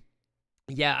know.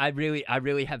 Yeah, I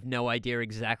really have no idea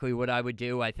exactly what I would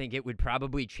do. I think it would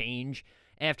probably change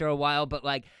after a while, but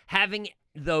like having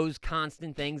those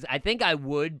constant things, I think I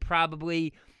would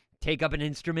probably take up an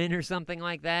instrument or something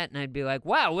like that, and I'd be like,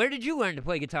 wow, where did you learn to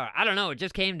play guitar? I don't know, it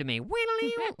just came to me.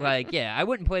 Like, yeah, I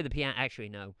wouldn't play the piano. Actually,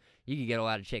 no. You could get a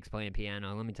lot of chicks playing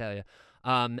piano, let me tell you.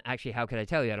 Actually, how could I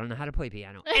tell you? I don't know how to play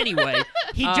piano. Anyway.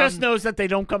 He just knows that they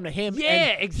don't come to him. Yeah,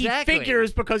 and exactly. He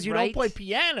figures because you don't Right? play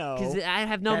piano. Because I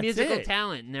have no That's musical it.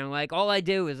 talent, and they're like, all I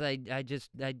do is I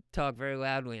talk very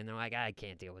loudly, and they're like, I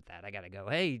can't deal with that. I gotta go.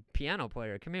 Hey, piano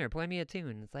player, come here, play me a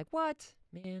tune. It's like, what,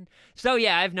 man? So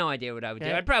yeah, I have no idea what I would do.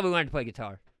 Okay. I'd probably learn to play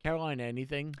guitar. Carolina,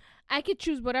 anything? I could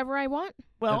choose whatever I want,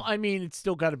 Well, I mean, it's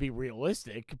still got to be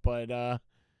realistic, but I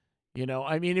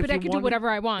mean, if but I you could do wanted- whatever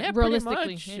I want, Yeah, pretty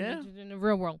realistically, much, in, yeah. in the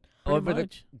real world. Pretty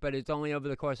much. But it's only over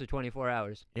the course of 24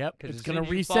 hours. Yep, Because it's as soon gonna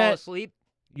as you fall reset. asleep,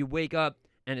 you wake up,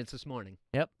 and it's this morning.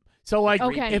 So, like,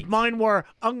 Okay. if mine were,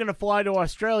 I'm gonna fly to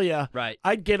Australia, Right.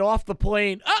 I'd get off the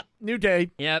plane. New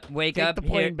day. Yep. Wake Take up. the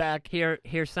plane back. Here,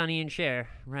 Sonny and Cher,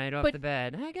 right off But- the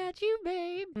bed. I got you,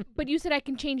 babe. But you said I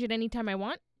can change it anytime I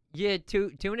want. Yeah,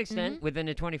 to an extent, Mm-hmm. within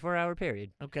a 24-hour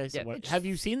period. Okay, so Yeah. what? Have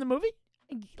you seen the movie?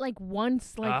 like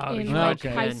once, like Oh, in you like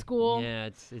okay. high can. school. Yeah,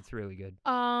 it's really good.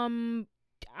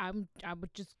 I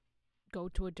would just go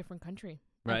to a different country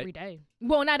Right. every day.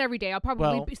 Well, not every day. I'll probably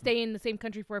Well- stay in the same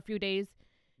country for a few days.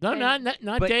 No, And-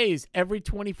 not But- days. Every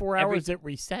 24 Every- hours it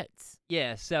resets.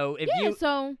 Yeah, so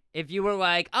So if you were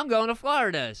like, I'm going to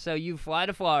Florida, so you fly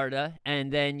to Florida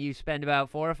and then you spend about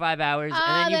 4 or 5 hours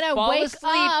and then you I fall wake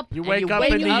asleep. up. You and wake you up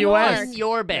wake in the up U.S. in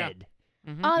your bed.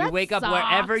 Oh, You that wake up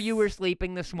wherever sucks. you were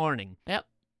sleeping this morning. Yep.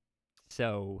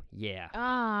 So yeah,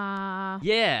 Ah.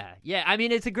 yeah. I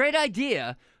mean, it's a great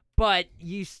idea, but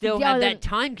you still Yeah, have then- that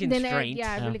time Then constraint.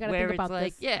 I really gotta where think about it's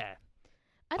like, this. yeah,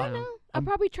 I don't Um, know. I'll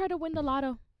probably try to win the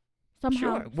lotto somehow,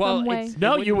 Sure. Well, some way. it's-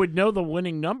 No, It you wouldn't- would know the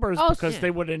winning numbers Oh, because yeah.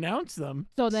 they would announce them.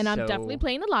 So then I'm So- definitely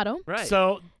playing the lotto. right.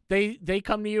 So they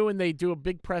come to you and they do a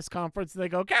big press conference and they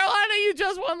go, Carolina, you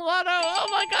just won Lotto. Oh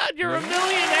my God, you're a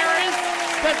millionaire.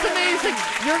 That's amazing.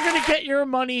 You're gonna get your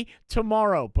money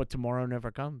tomorrow, but tomorrow never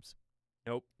comes.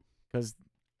 Nope. Because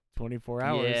 24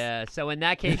 hours. Yeah. So in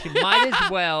that case, you might as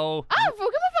well. I'm gonna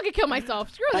fucking kill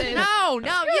myself. Screw this. No, you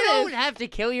this. don't have to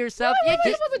kill yourself. What You am I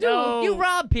just supposed to do? No. you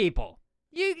rob people.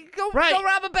 You go Right. go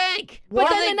rob a bank. But What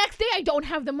do then they- the next day I don't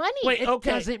have the money. Wait, It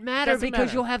okay. doesn't matter Doesn't because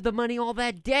matter. you'll have the money all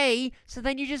that day. So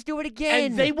then you just do it again.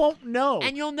 And they won't know.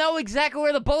 And you'll know exactly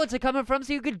where the bullets are coming from,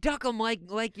 so you could duck them like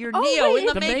you're Oh, Neo wait, in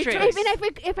the The Matrix. Matrix.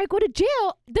 Even if I go to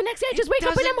jail, the next day I just wake up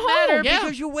and Doesn't I'm matter home. Yeah.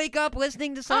 because you wake up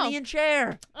listening to Sonny Oh. and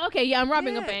Cher. Okay, yeah, I'm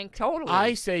robbing a Yeah, bank. Totally.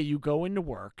 I say you go into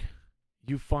work,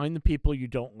 you find the people you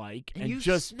don't like, and you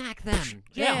just smack them.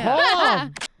 yeah, hold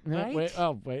on. Right?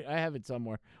 Wait, I have it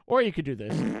somewhere. Or you could do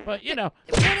this, but you know.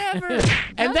 Whatever.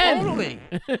 And then- Totally.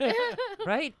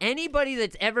 Right? Anybody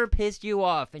that's ever pissed you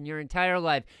off in your entire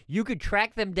life, you could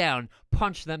track them down,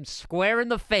 punch them square in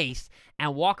the face,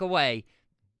 and walk away.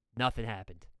 Nothing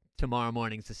happened. Tomorrow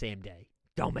morning's the same day.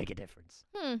 Don't make a difference.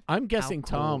 I'm guessing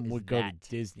cool Tom is would go that? to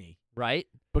Disney Right?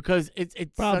 because it's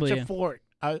Probably, such a yeah. flight,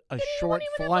 a short won't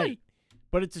even have flight,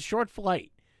 but it's a short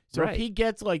flight. So Right. if he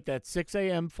gets like that 6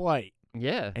 a.m. flight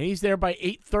Yeah. and he's there by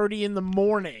 8:30 in the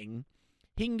morning,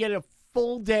 he can get a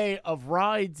full day of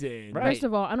rides in. Right. First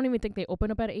of all, I don't even think they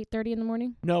open up at 8:30 in the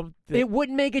morning. No, It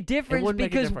wouldn't make a difference wouldn't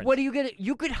make a because difference. what are you gonna?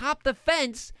 You could hop the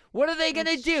fence. What are they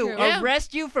gonna That's do? true. Yeah.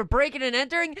 Arrest you for breaking and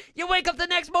entering? You wake up the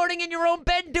next morning in your own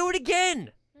bed and do it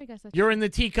again. I guess that's you're in the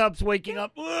teacups waking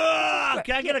up. Ugh,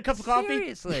 can I get a cup of coffee?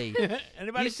 Seriously.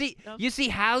 Anybody? No? You see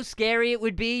how scary it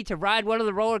would be to ride one of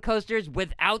the roller coasters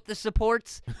without the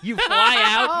supports? You fly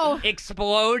out, Oh.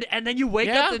 explode, and then you wake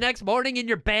Yeah. up the next morning in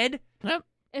your bed? Yep.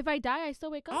 If I die, I still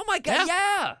wake up. Oh my god,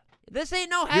 yeah. This ain't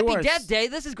no happy are death day.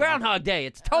 This is Groundhog Day.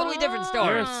 It's a totally different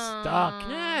story. You're stuck.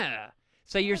 Yeah.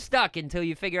 So you're stuck until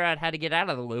you figure out how to get out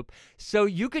of the loop. So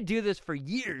you could do this for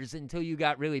years until you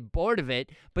got really bored of it,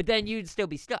 but then you'd still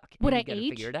be stuck. Would and I you gotta age?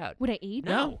 figure it out. Would I age?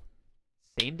 No.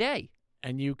 Same day.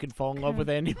 And you can fall in love with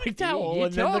Andy McDowell, You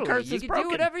and then the totally. curse you is can broken. do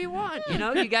whatever you want. You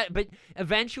know, but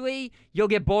eventually you'll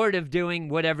get bored of doing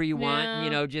whatever you want. Yeah. You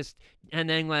know, and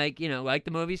then like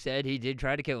the movie said, he did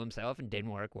try to kill himself and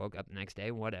didn't work. Woke up the next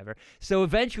day, whatever. So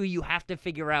eventually you have to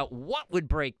figure out what would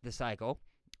break the cycle,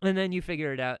 and then you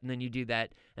figure it out, and then you do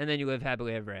that, and then you live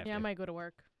happily ever after. Yeah, I might go to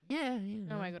work. Yeah.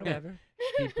 I might go to whatever.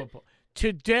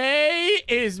 Today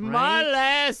is my Right?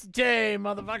 last day,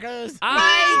 motherfuckers.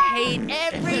 I hate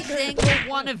every single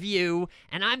one of you,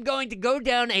 and I'm going to go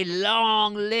down a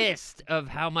long list of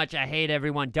how much I hate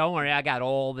everyone. Don't worry, I got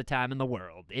all the time in the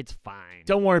world. It's fine.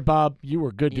 Don't worry, Bob. You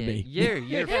were good to Yeah, me.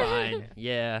 You're fine.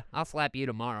 Yeah, I'll slap you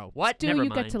tomorrow. What? Do Never you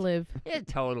mind. get to live? Yeah,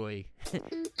 totally.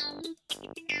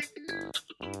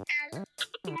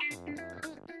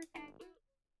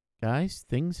 Guys,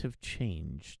 things have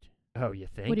changed. Oh, you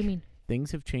think? What do you mean?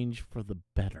 Things have changed for the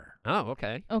better. Oh,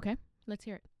 okay. Okay, let's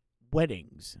hear it.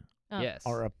 Weddings Oh. Yes.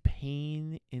 are a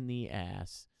pain in the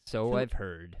ass. So for I've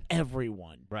heard.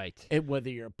 everyone. Right. And whether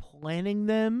you're planning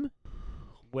them,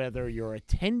 whether you're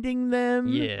attending them.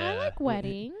 Yeah. I like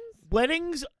weddings.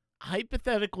 Weddings,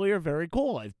 hypothetically, are very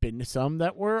cool. I've been to some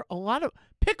that were a lot of.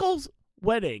 Pickle's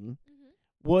wedding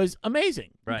was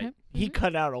amazing. Right. Okay. He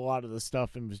cut out a lot of the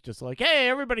stuff and was just like, hey,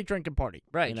 everybody drink and party.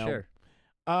 Right. you know?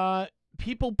 Sure.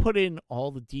 People put in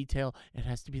all the detail. It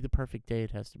has to be the perfect day.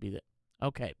 It has to be the.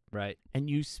 Okay. Right. And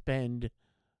you spend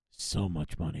so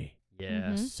much money.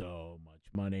 Yeah. Mhm. So much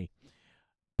money.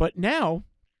 But now,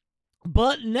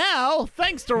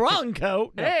 thanks to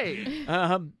Ronco. no, Hey.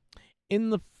 in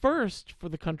the first for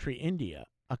the country India,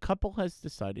 a couple has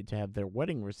decided to have their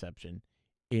wedding reception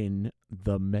in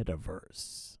the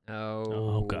metaverse.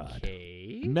 Oh, God.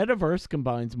 Okay. Metaverse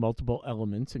combines multiple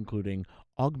elements, including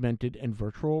augmented and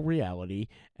virtual reality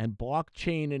and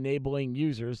blockchain, enabling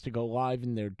users to go live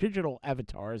in their digital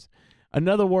avatars In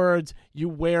other words, you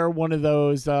wear one of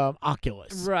those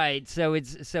Oculus. Right. So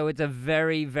it's a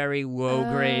very, very low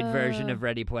grade version Uh, of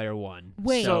Ready Player One.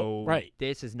 Wait. So Right.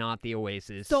 this is not the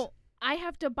Oasis. So I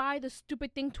have to buy the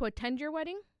stupid thing to attend your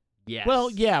wedding? yes. Well,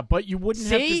 yeah, but you wouldn't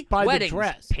have See, to buy weddings, the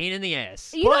dress. pain in the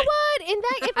ass. You know But- what? In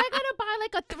that, if I gotta buy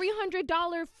like a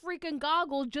 $300 freaking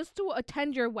goggle just to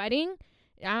attend your wedding,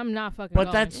 I'm not fucking. But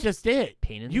going. that's just it.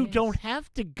 Pain in the You ass. don't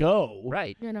have to go.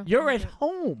 Right. You know, You're at okay.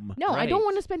 home. No, I don't Right.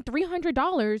 want to spend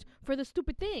 $300 for the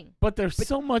stupid thing. But there's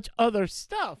so much other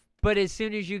stuff. But as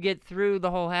soon as you get through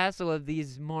the whole hassle of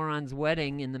these morons'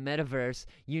 wedding in the metaverse,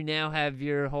 you now have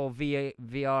your whole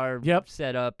VR Yep.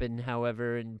 set up and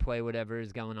however and play whatever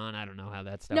is going on. I don't know how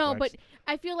that stuff No, works. but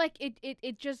I feel like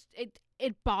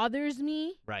it bothers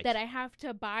me Right. that I have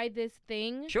to buy this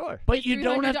thing. Sure. But you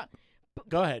don't have. $300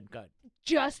 Go ahead. Go ahead.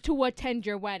 just to attend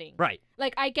your wedding. Right.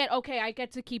 Like I get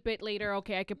to keep it later.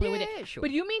 Okay, I can play with it. Yeah, sure.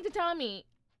 But you mean to tell me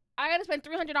I gotta spend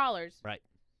 $300? Right.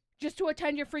 Just to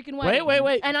attend your freaking wedding.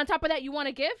 Wait. And on top of that, you want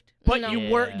a gift? But no.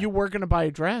 you were gonna buy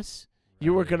a dress.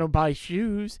 You were Right. gonna buy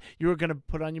shoes. You were gonna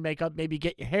put on your makeup, maybe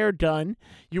get your hair done.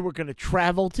 You were gonna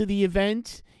travel to the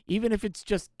event, even if it's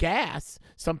just gas.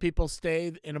 Some people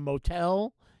stay in a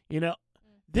motel. You know,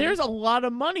 there's a lot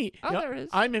of money. Oh, You know, there is.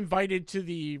 I'm invited to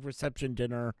the reception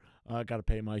dinner. I gotta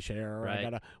pay my share.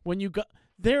 Right. When you go.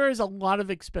 There is a lot of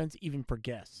expense even for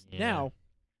guests. Yeah. Now,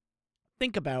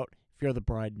 think about if you're the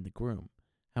bride and the groom,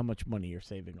 how much money you're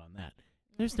saving on that.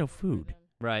 There's no food.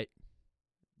 Right.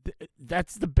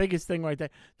 That's the biggest thing right there.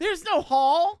 There's no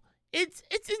hall. It's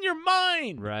in your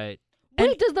mind. Right. Wait,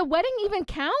 And- does the wedding even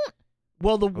count?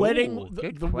 Well, the wedding, Ooh, the,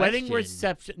 good the wedding question.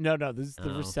 reception. No, this is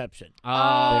the Oh. reception. Oh,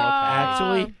 They're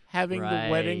okay. actually having the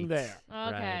wedding Right. there.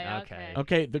 Okay, Right, okay.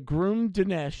 Okay, the groom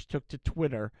Dinesh took to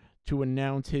Twitter to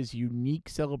announce his unique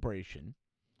celebration.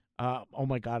 Oh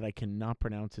my God, I cannot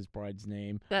pronounce his bride's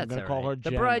name. That's I'm gonna all call right. her the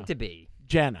Jenna. bride to be.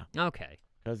 Jenna, Okay.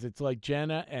 because it's like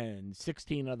Jenna and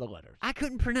 16 other letters. I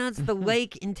couldn't pronounce the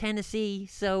lake in Tennessee,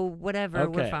 so whatever,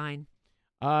 we're Okay. fine.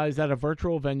 Is at a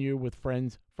virtual venue with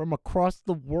friends from across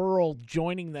the world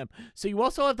joining them. So you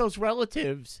also have those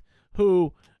relatives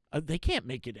who they can't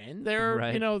make it in. They're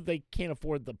Right. they can't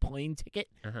afford the plane ticket,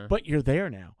 Uh-huh. but you're there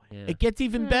now. Yeah. It gets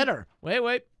even Hmm. better.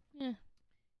 Wait. Yeah.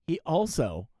 He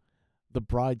also, the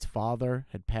bride's father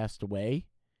had passed away.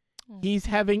 Oh. He's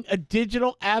having a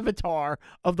digital avatar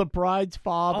of the bride's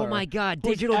father. Oh my God,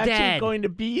 who's digital actually dad. going to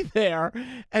be there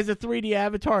as a 3D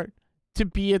avatar to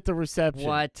be at the reception.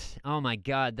 What? Oh my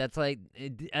God, that's like,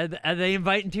 are they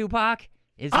inviting Tupac?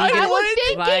 Is he I gonna, I was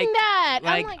thinking like, that.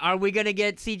 Like, I'm like, are we gonna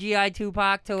get CGI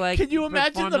Tupac to like? Can you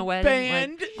imagine perform the the wedding?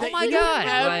 band? Like, oh that my you God!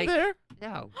 have Like, there?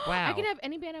 oh wow! I can have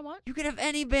any band I want. You can have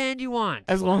any band you want.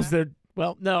 As long as they're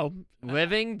no.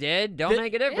 Living, dead, don't Th-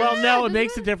 make a difference. Well, Yeah, no, it doesn't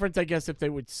makes a matter. difference, I guess, if they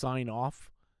would sign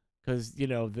off, because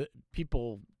the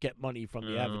people get money from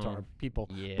the Oh, avatar people.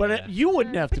 yeah. But you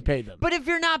wouldn't have to pay them. But if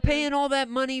you're not paying all that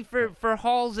money for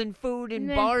halls and food and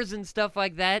Nah. bars and stuff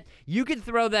like that, you could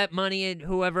throw that money at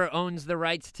whoever owns the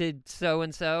rights to so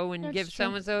and so and That's give true.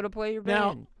 so and so to play your Now,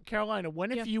 band. Carolina, when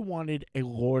Yeah. if you wanted a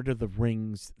Lord of the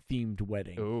Rings themed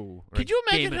wedding? Ooh, Could you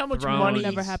imagine Game how of much Thrones. money?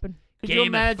 Never happened. Could Game you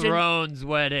imagine? of Thrones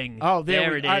wedding. Oh,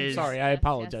 there it I'm is. sorry, I Yes,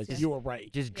 apologize. yes. You were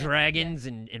right. Just Yes, dragons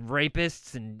and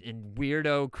rapists and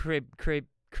weirdo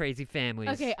crazy families.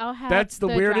 Okay, I'll have. That's the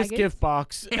weirdest dragons. gift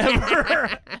box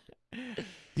ever.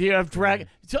 Do you have dragon?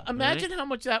 So Right. imagine how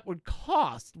much that would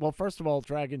cost. Well, first of all,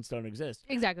 dragons don't exist.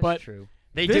 Exactly. But True.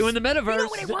 They this- do in the metaverse. you know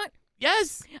what I want?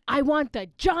 Yes. I want the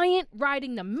giant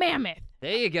riding the mammoth.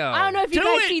 There you go. I don't know if you Do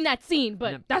guys it! seen that scene,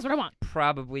 but No. that's what I want.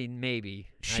 Probably, maybe.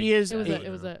 She is. It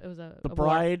was a- a. the a war.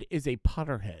 bride is a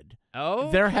Potterhead. Oh.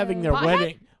 They're having their Pothead?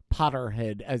 wedding.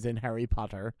 Potterhead, as in Harry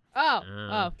Potter. Oh,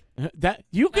 Oh. oh. That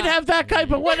you could Ah. have that type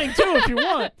of wedding too if you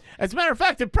want. As a matter of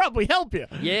fact, it'd probably help you.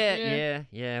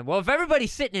 Yeah. Well, if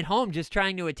everybody's sitting at home just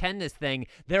trying to attend this thing,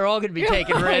 they're all going to be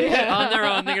taking Yeah. risks Yeah. on their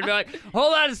own. They're going to be like,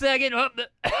 hold on a second.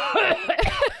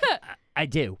 I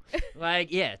do.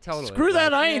 Like, yeah, totally. Screw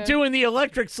that! I ain't Yeah. doing the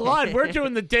electric slide. We're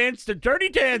doing the dance to Dirty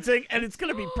Dancing, and it's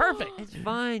gonna be perfect. It's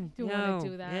fine. Do no. wanna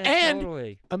do that. Yeah, And-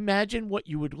 totally. Imagine what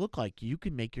you would look like. You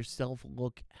can make yourself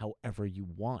look however you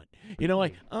want. You know,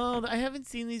 like, oh, I haven't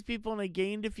seen these people, and I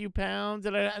gained a few pounds,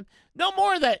 and I no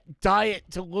more of that diet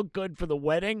to look good for the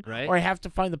wedding, Right. or I have to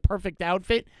find the perfect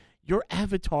outfit. Your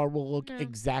avatar will look Yeah.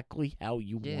 exactly how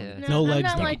you want. Yeah. it. No I'm legs,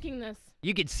 not though. liking this.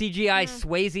 You could CGI Yeah.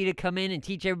 Swayze to come in and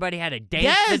teach everybody how to dance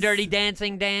Yes! the Dirty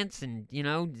Dancing dance, and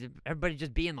everybody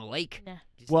just be in the lake, Nah.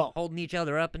 just Well, holding each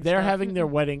other up and They're stuff. having their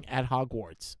wedding at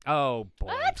Hogwarts. Oh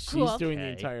boy, That's She's cool. doing the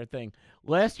Okay. entire thing.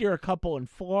 Last year, a couple in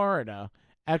Florida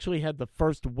actually had the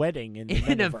first wedding in the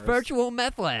in a metaverse. virtual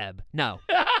meth lab. No,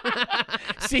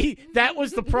 See, that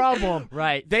was the problem.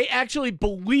 Right. They actually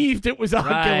believed it was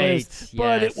Oculus, Right.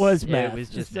 but yes. it was meth. It was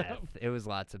just So- meth. It was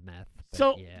lots of meth. but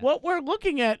So yeah. what we're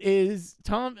looking at is,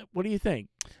 Tom, what do you think?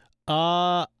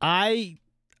 I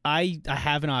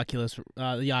have an Oculus,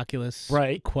 the Oculus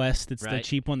Right. Quest. It's the Right.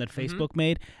 cheap one that Mhm. Facebook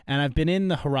made, and I've been in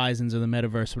the Horizons or the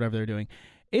Metaverse, whatever they're doing.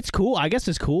 It's cool. I guess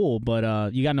it's cool,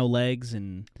 but you got no legs,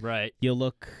 and Right. you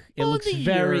look. It Well, looks the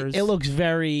very. years- It looks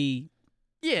very.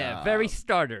 Yeah, very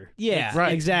starter. Yeah, It's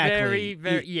Right. exactly.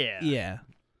 Very, yeah. Yeah.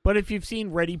 But if you've seen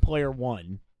Ready Player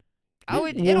One, Oh,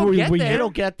 it'll we- get we- there. it'll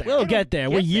get there. We'll get there.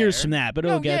 We're get years there. from that, but No,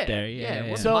 it'll get yeah, there. Yeah.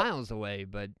 we're So- miles away,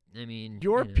 but I mean,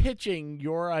 You're you know. pitching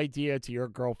your idea to your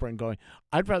girlfriend going,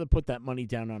 I'd rather put that money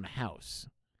down on a house.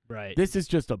 right. This is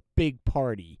just a big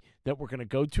party that we're going to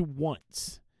go to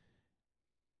once.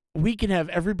 We can have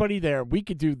everybody there. We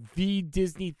could do the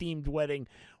Disney-themed wedding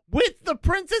with the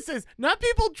princesses, not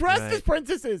people dressed Right. as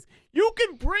princesses. You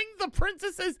can bring the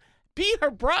princesses, be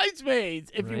her bridesmaids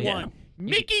if you Right. want.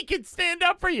 Mickey can stand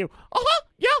up for you. Uh-huh,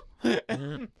 yeah.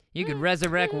 Yeah. You could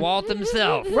resurrect Walt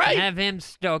himself. Right. Have him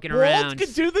stoking Walt around.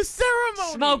 could do the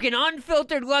ceremony. Smoking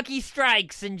unfiltered Lucky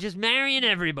Strikes and just marrying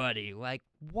everybody. Like,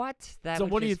 what? That So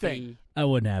would what do you just think? be- That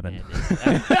wouldn't happen.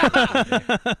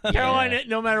 Yeah, Carolina,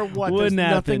 no matter what, there's Wouldn't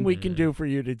nothing happen. we can do for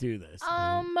you to do this.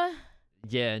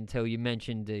 Yeah, until you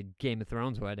mentioned the Game of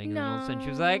Thrones wedding, and all of a sudden she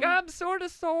was No. like, "I'm sort of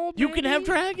sold." You can have maybe."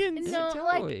 dragons. No,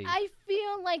 Totally. like I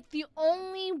feel like the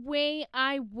only way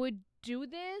I would do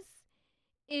this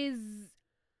is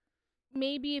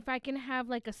maybe if I can have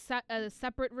like a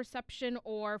separate reception,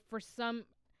 or for some.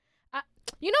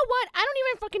 You know what? I don't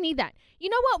even fucking need that. You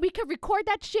know what? We could record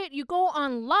that shit. You go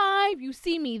on live. You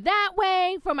see me that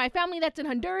way. For my family that's in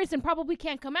Honduras and probably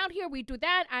can't come out here, we do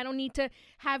that. I don't need to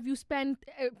have you spend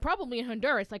probably in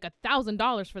Honduras like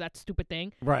 $1,000 for that stupid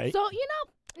thing. Right. So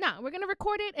we're gonna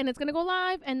record it and it's gonna go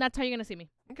live, and that's how you're gonna see me.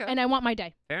 Okay, And I want my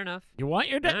day. fair enough. You want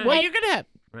your day? Alright. Well, you're gonna have.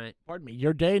 Right, Pardon me.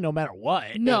 Your day, no matter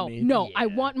what. No, I mean, no, I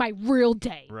yeah. want my real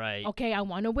day. right. Okay, I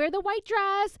want to wear the white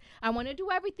dress. I want to do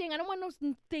everything. I don't want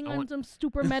no thing I on want- some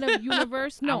super meta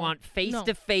universe. No, I want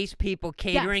face-to-face people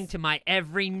catering Yes. to my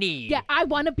every need. Yeah, I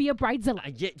want to be a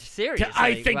bridezilla. Yeah, seriously.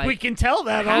 I think like, we can tell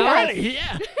that How- already.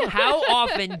 Yeah. How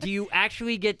often do you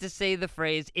actually get to say the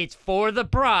phrase, "It's for the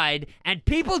bride," and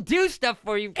people do stuff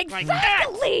for you like that?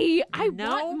 Exactly. I No?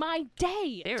 want my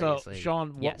day. So, Seriously.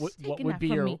 Sean, what Yes. Taking would that be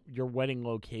from your me. your wedding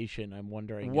location? I'm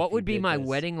wondering. What if you would be did my this.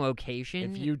 wedding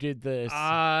location? if you did this?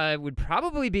 It would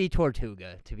probably be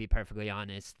Tortuga, to be perfectly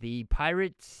honest. The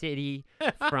pirate city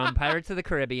from Pirates of the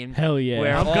Caribbean. Hell yeah.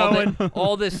 Where I'm all going.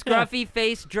 all the scruffy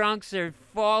faced drunks are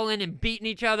falling and beating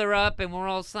each other up, and we're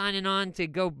all signing on to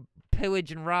go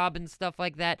pillage and rob and stuff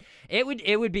like that. It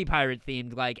would be pirate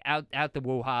themed, like out the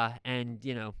woo-ha, and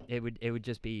it would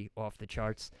just be off the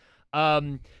charts.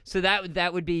 So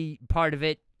that would be part of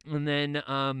it, and then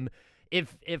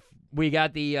if we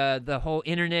got the whole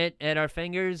internet at our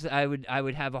fingers, I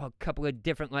would have a couple of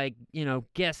different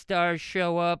guest stars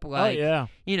show up, like oh yeah.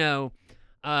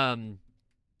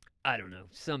 I don't know,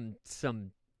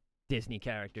 some Disney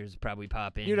characters probably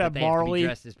pop in. You'd but have they have to be Marley.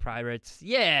 dressed as pirates.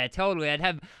 Yeah, totally. I'd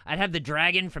have the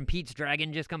dragon from Pete's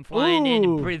Dragon just come flying in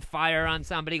and Ooh. breathe fire on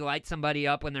somebody, light somebody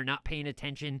up when they're not paying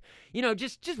attention.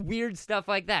 Just weird stuff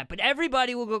like that. But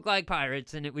everybody will look like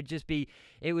pirates, and it would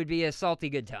be a salty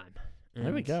good time.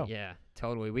 There we And, go. Yeah,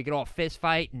 totally. We could all fist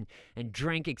fight and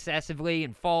drink excessively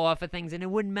and fall off of things, and it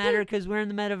wouldn't matter because we're in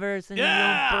the metaverse and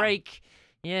Yeah! you won't break.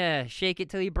 Yeah, shake it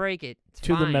till you break it. It's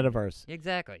To fine. the metaverse.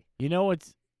 Exactly. You know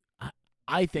what's?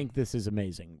 I think this is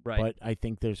amazing. Right. But I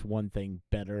think there's one thing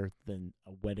better than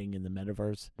a wedding in the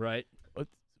metaverse. Right.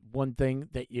 One thing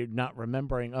that you're not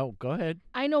remembering. Oh, go ahead.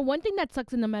 I know one thing that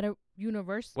sucks in the meta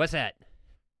universe. What's that?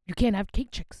 You can't have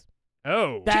cake chicks.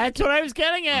 Oh. That's what I was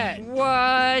getting at.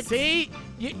 What? See,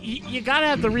 you gotta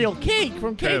have the real cake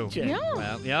from True. Cake Chick. Yeah.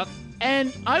 Well, yep.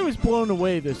 And I was blown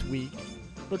away this week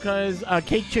because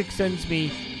Cake Chick sends me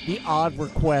the odd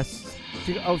requests.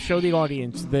 Show the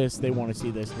audience this. They want to see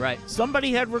this. Right.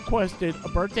 Somebody had requested a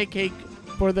birthday cake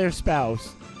for their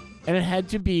spouse, and it had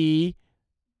to be,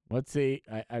 let's see,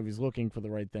 I was looking for the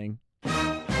right thing.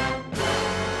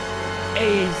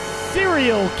 A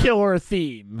serial killer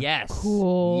theme. Yes.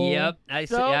 Cool. Yep.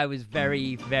 So- I was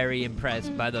very, very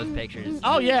impressed by those pictures.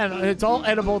 Oh, yeah, and it's all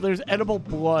edible. There's edible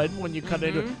blood when you cut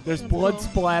it. Mhm. There's blood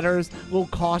splatters, little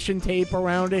caution tape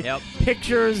around it, Yep.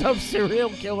 pictures of serial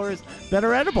killers that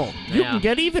are edible. You Yeah. can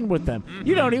get even with them.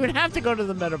 You Mhm. don't even have to go to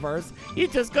the metaverse. You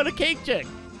just go to Cake Chick.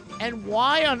 And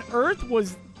why on earth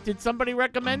did somebody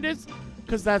recommend this?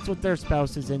 Because that's what their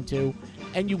spouse is into,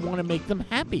 and you want to make them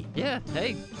happy. Yeah.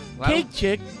 Hey. Cake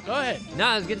Chick. Go ahead. No,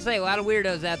 I was gonna say a lot of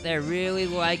weirdos out there really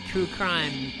like true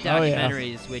crime Oh, yeah.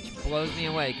 documentaries, which blows me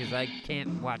away because I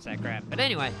can't watch that crap. But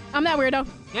anyway, I'm that weirdo.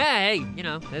 yeah, hey,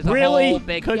 there's a Really? whole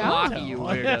big Couldn't flock of tell. you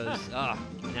weirdos. Oh,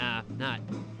 nah, not.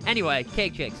 Anyway,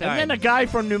 Cake Chick. Sorry. And then a guy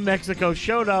from New Mexico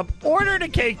showed up, ordered a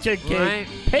Cake Chick cake, Right.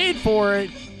 paid for it,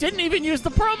 didn't even use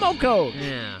the promo code.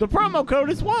 Yeah. The promo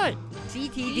code is what?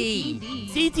 CTD.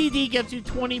 CTD gets you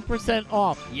 20%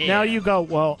 off. Yeah. Now you go,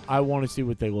 well, I want to see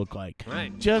what they look like.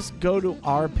 Right. Just go to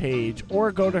our page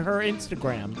or go to her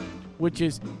Instagram, which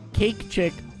is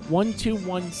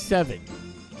CakeChick1217,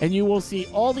 and you will see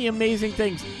all the amazing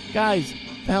things. Guys,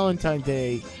 Valentine's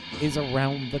Day is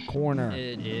around the corner.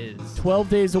 It is. 12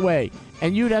 days away,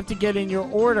 and you'd have to get in your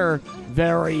order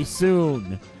very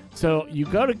soon. So you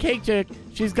go to Cake Chick.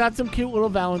 She's got some cute little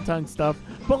Valentine stuff,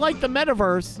 but like the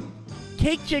metaverse,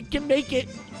 Cake Chick can make it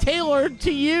tailored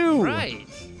to you. Right.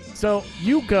 So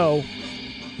you go,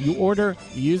 you order,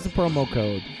 you use the promo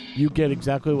code, you get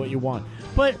exactly what you want.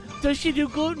 But does she do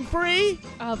gluten-free?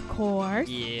 Of course.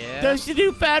 Yeah. Does she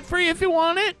do fat-free if you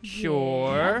want it?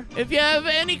 Sure. If you have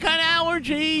any kind of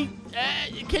allergy,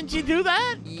 can she do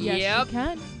that? Yes, Yep. you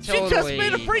can. She just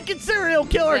made a freaking serial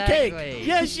killer cake. Exactly.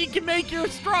 Yeah, she can make your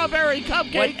strawberry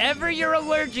cupcake. Whatever you're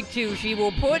allergic to, she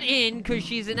will put in because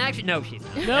she's an action. No, she's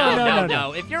not.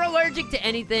 No. If you're allergic to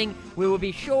anything, we will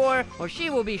be sure, or she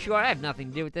will be sure. I have nothing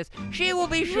to do with this. She will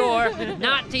be sure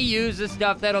not to use the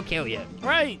stuff that'll kill you.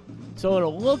 Right. So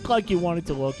it'll look like you want it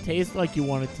to look, taste like you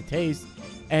want it to taste,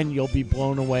 and you'll be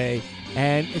blown away.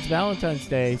 And it's Valentine's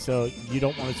Day, so you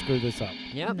don't want to screw this up.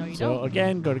 Yep. No, you So don't.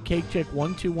 again, go to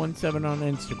CakeChick1217 on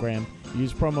Instagram.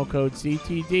 Use promo code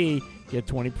CTD. Get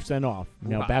 20% off.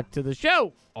 Now Wow. back to the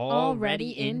show.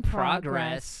 Already in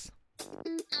progress.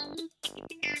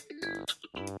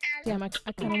 Damn, I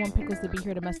kind of want Pickles to be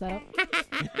here to mess that up.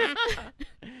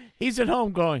 He's at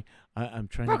home going, I'm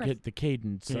trying Progress. to get the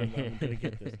cadence. I'm going to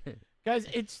get this. Guys,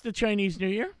 it's the Chinese New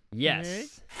Year.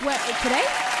 Yes. What, today?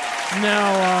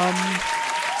 Now,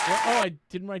 I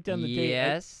didn't write down the date.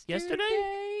 Yes. Yesterday?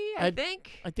 I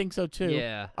think. I think so too.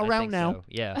 Yeah. I Around think now. so.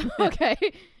 Yeah. Okay.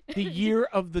 The Year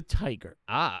of the Tiger.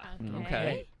 Ah.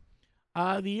 Okay.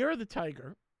 Okay. The Year of the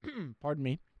Tiger, pardon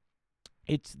me,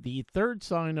 it's the third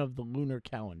sign of the lunar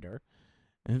calendar.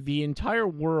 The entire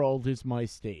world is my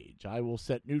stage. I will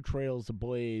set new trails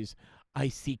ablaze. I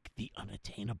seek the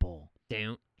unattainable.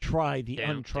 Down. Try the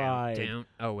Down. untried. Down.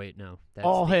 Oh wait, no. That's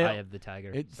All the hail- Eye of the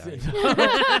Tiger. It's, Sorry.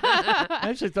 I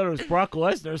actually thought it was Brock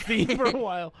Lesnar's theme for a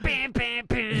while. Bam, bam,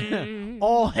 bam.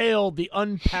 All hail the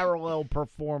unparalleled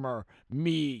performer,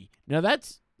 me. Now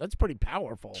that's pretty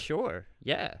powerful. Sure.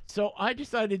 Yeah. So I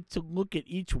decided to look at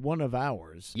each one of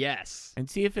ours Yes. and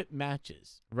see if it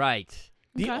matches. Right.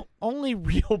 The Okay. only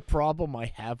real problem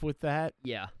I have with that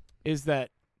Yeah. is that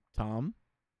Tom,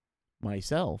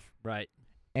 myself, Right.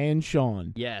 and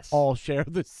Sean Yes. all share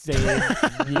the same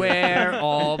year. We're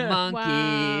all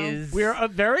monkeys. We're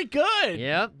very good.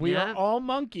 Yep. We yeah. are all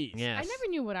monkeys. Yes. I never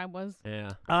knew what I was.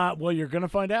 Yeah. Well, you're going to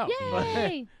find out.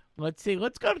 Yay! Let's see.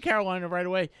 Let's go to Carolina right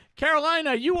away.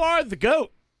 Carolina, you are the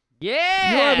GOAT.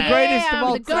 Yeah. You are the greatest Yeah, of I'm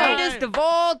all the time. Greatest of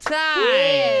all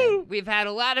time. Woo! We've had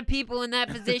a lot of people in that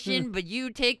position, but you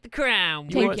take the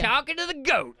crown. You We're are- talking to the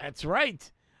goat. That's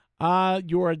right.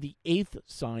 You are the 8th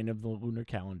sign of the lunar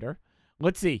calendar.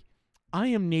 Let's see. I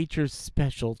am nature's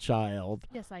special child.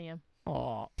 Yes, I am.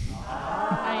 Aw.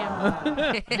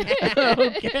 I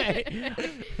Okay.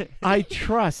 I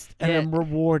trust and Yeah. am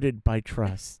rewarded by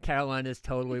trust. Carolina's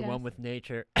totally Yes. one with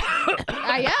nature.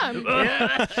 I am.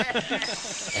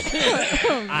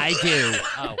 I do.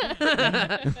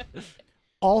 Oh.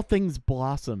 All things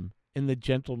blossom in the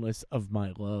gentleness of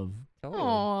my love. Oh.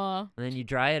 Aw. And then you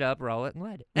dry it up, roll it, and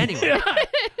let it. Anyway.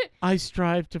 I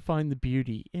strive to find the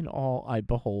beauty in all I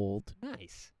behold.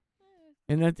 Nice.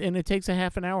 And it takes a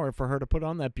half an hour for her to put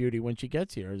on that beauty when she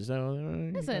gets here. So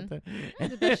you got Listen, that. I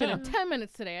did that shit in 10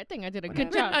 minutes today. I think I did a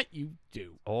good job. You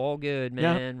do. All good,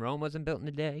 Yeah. man. Rome wasn't built in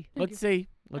a day. Let's see.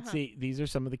 Uh-huh. See. These are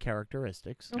some of the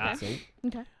characteristics. Okay. Let's see.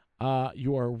 Okay.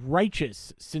 You are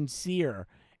righteous, sincere,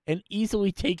 and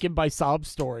easily taken by sob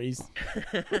stories.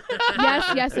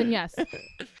 Yes, yes, and yes.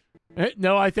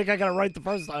 No, I think I got it right the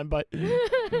first time, but.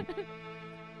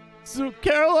 So,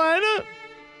 Carolina,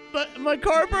 my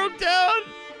car broke down,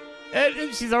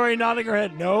 and she's already nodding her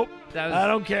head. Nope, I I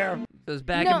don't care. was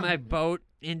back No. in my boat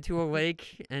into a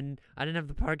lake, and I didn't have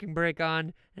the parking brake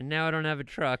on, and now I don't have a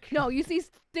truck. No, you see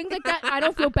things like that, I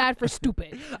don't feel bad for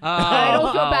stupid. Oh, I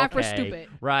don't feel bad for okay. stupid.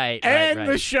 Right. And right,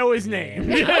 the right. show is named.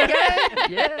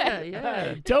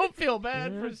 Yeah. Don't feel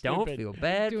bad for stupid. Don't feel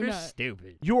bad Do for not.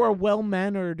 stupid. You are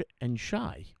well-mannered and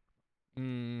shy,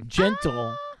 Mm.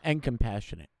 gentle and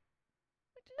compassionate.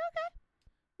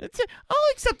 That's it. I'll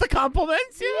accept the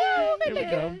compliments. Yeah, Here we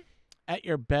go. At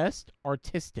your best,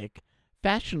 artistic,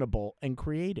 fashionable, and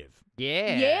creative.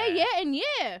 Yeah.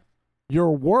 Yeah.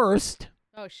 Your worst,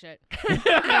 Oh shit.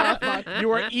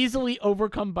 you are easily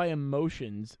overcome by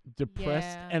emotions,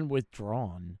 depressed Yeah. and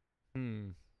withdrawn.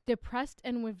 Depressed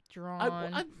and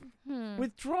withdrawn.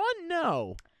 Withdrawn?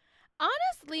 No.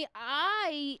 Honestly,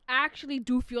 I actually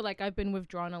do feel like I've been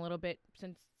withdrawn a little bit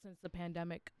since the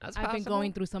pandemic. That's I've been possible.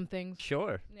 going through some things.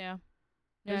 Sure. Yeah.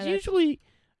 There's that's- usually,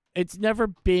 it's never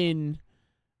been,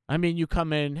 I mean, you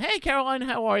come in, hey, Caroline,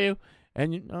 how are you?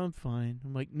 And you, I'm fine.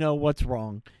 I'm like, no, what's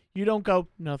wrong? You don't go,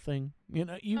 nothing. You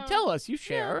know, you tell us, you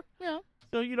share. Yeah.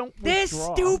 So you don't This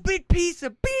withdraw. stupid piece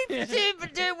of beef with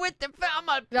the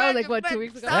That was like, what, 2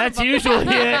 weeks ago? That's usually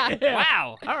it. Yeah.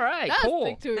 Wow. All right. That was Cool.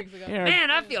 like 2 weeks ago. Here, Man,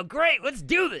 I feel great. Let's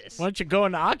do this. why don't you go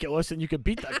into Oculus and you can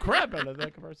beat the crap out of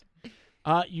that person.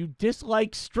 You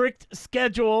dislike strict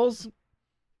schedules.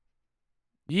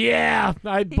 Yeah,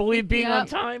 I believe being on Yep.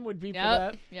 time would be for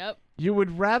that. Yep. You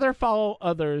would rather follow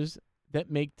others that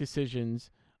make decisions.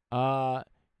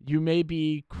 You may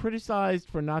be criticized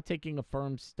for not taking a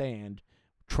firm stand,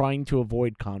 trying to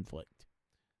avoid conflict.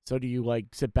 So do you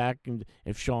like sit back and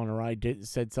if Sean or I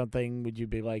said something, would you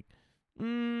be like,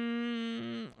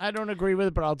 I don't agree with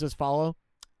it, but I'll just follow?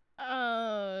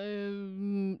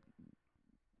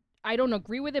 I don't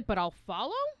agree with it, but I'll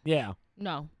follow? Yeah,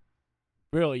 No.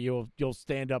 really, you'll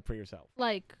stand up for yourself.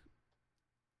 Like,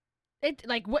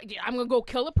 what? I'm gonna go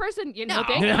kill a person? You know, No.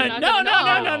 thank you. No, I'm not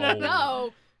no, gonna-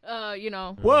 no. No. You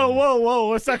know. Whoa,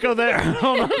 let's not go there.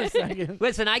 Hold on a second.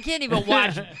 Listen, I can't even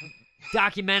watch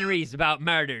documentaries about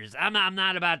murders. I'm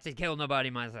not about to kill nobody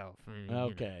myself. I mean, you know.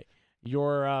 Okay.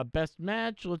 Your best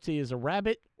match, let's see, is a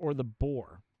rabbit or the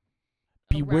boar.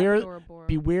 A Beware rabbit or a boar.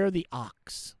 beware the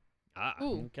ox.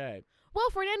 Ooh. Okay. Well,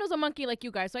 Fernando's a monkey like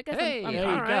you guys, so I guess Hey, I'm there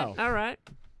all you right, go. all right.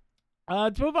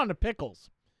 Let's move on to Pickles.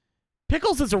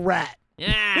 Pickles is a rat.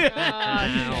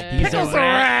 Yeah. shit. He's Pickles a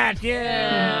rat.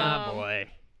 Yeah. Oh, boy.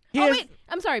 He Oh has- wait,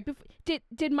 I'm sorry.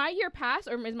 Did my year pass,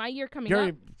 or is my year coming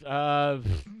You're, up?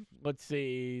 let's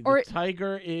see. Or- The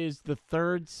tiger is the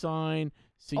third sign,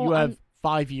 so Oh, you I'm- have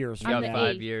 5 years. You I'm got from the now.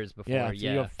 5 eighth. years before. Yeah, so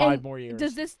Yeah. you have 5 And more years.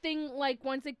 Does this thing like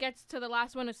once it gets to the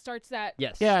last one, it starts that?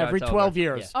 Yes. Yeah, starts every over. 12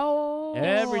 years. Yeah. Oh,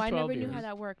 Every I 12 never knew how years.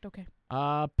 that worked. Okay.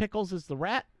 Pickles is the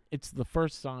rat. It's the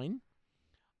first sign.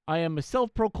 I am a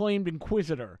self-proclaimed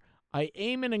inquisitor. I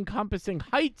aim at encompassing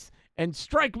heights and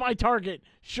strike my target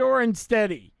sure and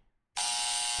steady.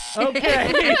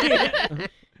 Okay.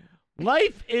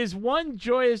 Life is one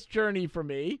joyous journey for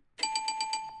me.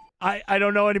 I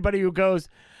don't know anybody who goes,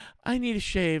 I need a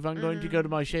shave. I'm going to go to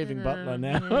my shaving butler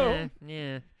now.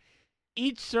 Yeah.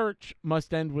 Each search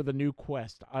must end with a new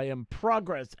quest. I am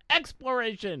progress,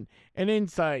 exploration, and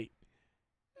insight.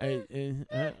 Okay.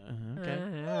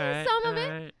 Some of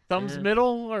it. Thumbs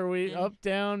middle? Are we up,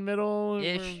 down, middle?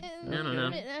 Ish. No, no, no.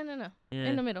 No. Yeah.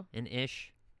 In the middle. An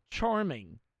ish.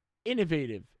 Charming,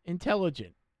 innovative,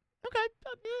 intelligent.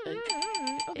 Okay.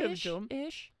 I'll give it to him.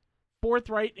 Ish.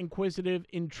 Forthright, inquisitive,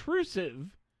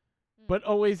 intrusive, but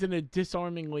always in a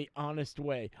disarmingly honest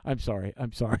way. I'm sorry.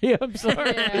 I'm sorry. Yeah.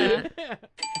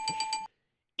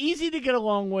 Easy to get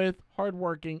along with,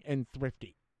 hardworking, and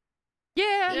thrifty.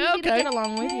 Yeah. Easy to get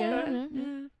along with. Yeah. Yeah.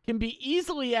 yeah. Can be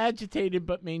easily agitated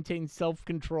but maintain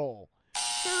self-control.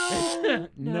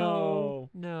 No.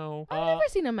 No. I've never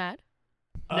seen him mad.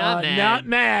 Not mad. Not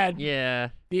mad. Yeah.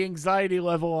 The anxiety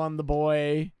level on the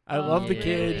boy. I love the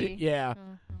kid. really? Yeah.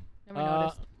 Never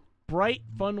noticed. Bright,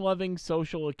 fun-loving,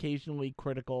 social, occasionally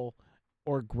critical,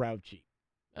 or grouchy.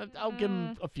 I'll give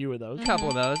him a few of those. A couple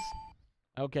of those.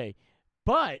 Okay.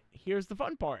 But here's the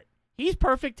fun part. He's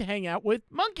perfect to hang out with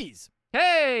monkeys.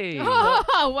 Hey.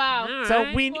 Oh wow. All So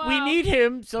right. we Wow. need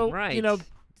him. So, Right. you know,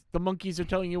 the monkeys are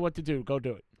telling you what to do. Go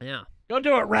do it. Yeah. Go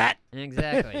do it, rat.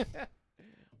 Exactly.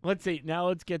 Let's see. Now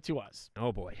let's get to us.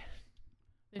 Oh boy.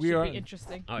 This we should are- be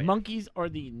interesting. Oh yeah. Monkeys are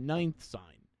the 9th sign.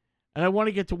 And I want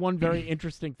to get to one very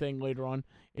interesting thing later on.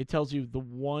 It tells you the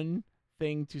one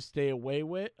thing to stay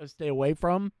away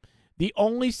from. The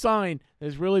only sign that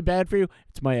is really bad for you,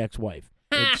 it's my ex-wife.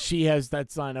 She has that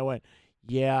sign. I went,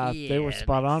 yeah, they were Yeah,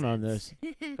 spot makes on sense.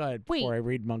 this. Go ahead, Wait. before I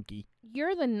read monkey.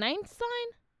 You're the 9th sign.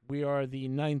 We are the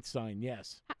 9th sign,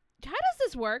 yes. How does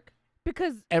this work?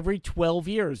 Because Every 12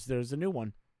 years, there's a new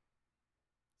one.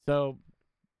 So,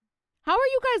 how are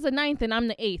you guys the 9th and I'm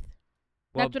the 8th?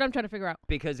 Well, That's what I'm trying to figure out.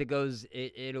 because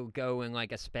it'll go in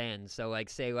like a span. So like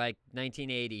say like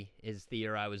 1980 is the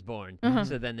year I was born. Uh-huh.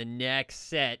 So then the next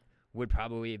set would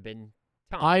probably have been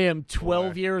Tom. I am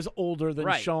 12 Or- years older than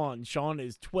Right. Sean. Sean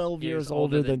is 12 Years years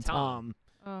older older than than Tom.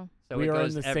 Tom. Oh. so we it are in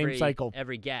goes the same every, cycle.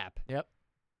 Every gap.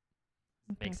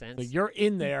 Makes So sense. you're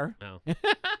in there. No.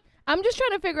 I'm just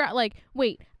trying to figure out, like,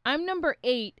 wait, I'm number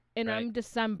 8 and Right. I'm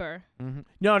December.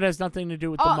 No, it has nothing to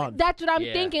do with the Oh, month. that's what I'm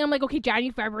Yeah. thinking. I'm like, okay, January,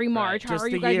 February, March. How Just are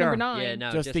you the guys year. number 9? Yeah, no,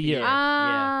 Just just the the year. year.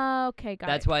 Ah, okay, got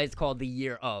That's it. why it's called the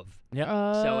year of. Yep.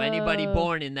 So anybody Oh,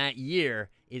 born in that year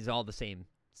is all the same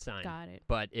sign. Got it.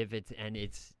 But if it's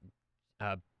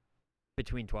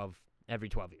between every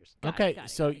 12 years. Got Okay, it, got it,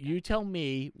 so got it, got you it. tell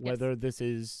me whether this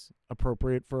is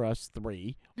appropriate for us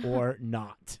 3 or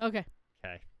not. Okay.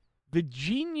 Okay. The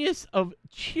genius of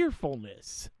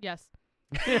cheerfulness. Yes.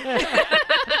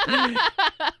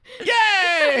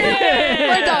 Yay!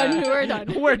 We're done. We're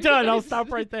done. We're done. I'll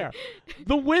stop right there.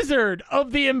 The wizard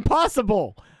of the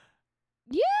impossible.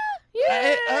 Yeah.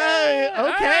 Yeah.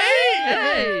 Okay.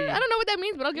 Hey. I don't know what that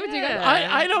means, but I'll give it to you guys.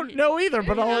 Yeah. I don't know either,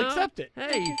 but You I'll know. accept it.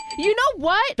 Hey. You know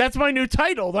what? That's my new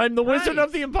title. I'm the wizard Nice.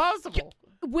 of the impossible.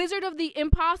 Wizard of the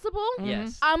Impossible?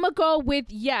 Yes. I'm going to go with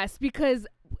yes because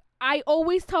I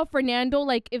always tell Fernando,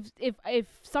 like, if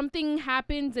something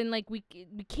happens and, like, we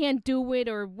can't do it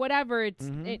or whatever,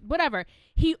 whatever,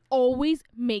 he always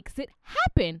makes it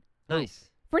happen. Nice.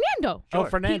 Fernando. Oh, Sure.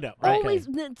 Fernando. He Okay. always,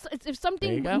 if There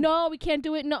something, you go. no, we can't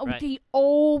do it, no, Right. he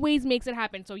always makes it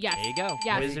happen. So, yes. There you go.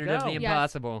 Yes. Wizard There you of the go. Yes.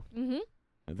 Impossible. Mm-hmm.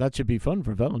 That should be fun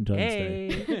for Valentine's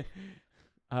Day.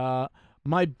 Hey.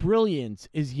 My brilliance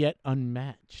is yet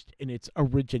unmatched in its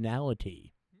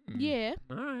originality. Yeah.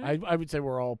 All right. I would say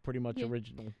we're all pretty much Yeah.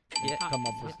 original. Yeah. Come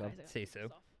up with Yeah. Say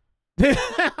so.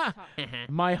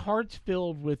 My heart's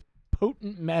filled with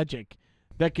potent magic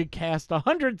that could cast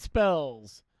 100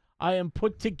 spells. I am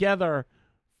put together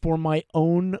for my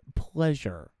own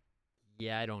pleasure.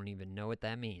 Yeah, I don't even know what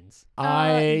that means.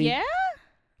 Yeah?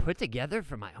 Put together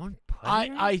for my own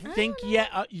pleasure? I think don't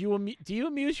yeah. Do you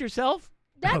amuse yourself?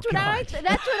 That's Oh, what I God.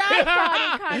 that's what I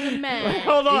thought it kind of meant.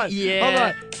 Hold on. Yeah.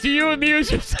 Hold on. Do you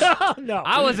amuse yourself? No.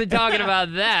 I wasn't talking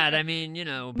about that. I mean, you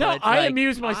know. No, but, I like,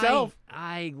 amuse myself.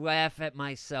 I laugh at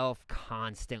myself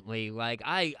constantly. Like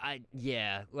I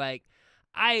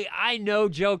know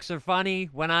jokes are funny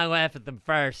when I laugh at them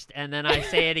first, and then I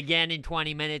say it again in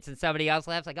 20 minutes, and somebody else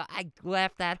laughs. I go, I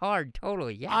laughed that hard.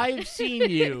 Totally. Yeah. I've seen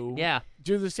you yeah.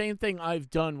 do the same thing I've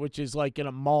done, which is like in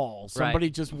a mall. Somebody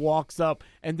just walks up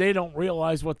and they don't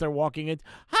realize what they're walking in.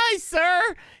 Hi,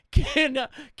 sir.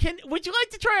 Would you like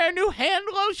to try our new hand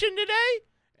lotion today?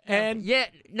 And Yeah,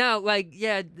 no, like,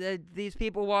 these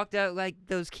people walked out like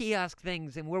those kiosk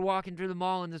things, and we're walking through the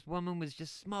mall, and this woman was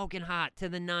just smoking hot to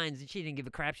the nines, and she didn't give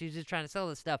a crap. She was just trying to sell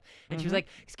this stuff. And she was like,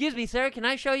 "Excuse me, sir, can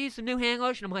I show you some new hand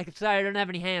lotion?" I'm like, "Sorry, I don't have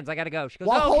any hands. I gotta go." She goes,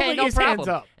 While "Oh, okay, holding no his problem." hands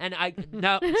up. And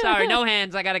no, sorry, no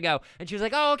hands. I gotta go. And she was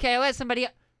like, "Oh, okay, I'll let somebody."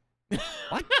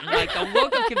 What? And, like the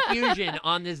look of confusion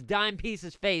on this dime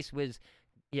piece's face was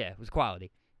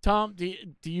quality. Tom, do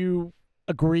you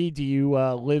agree? Do you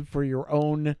live for your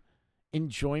own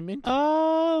enjoyment?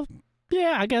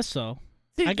 Yeah, I guess so.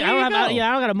 See, I there don't you have, go.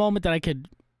 I don't got a moment that I could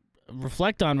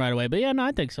reflect on right away, but yeah, no,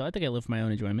 I think so. I think I live for my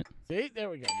own enjoyment. See, there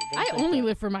we go. I only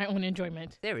live for my own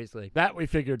enjoyment. Seriously, That we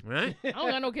figured. right? I don't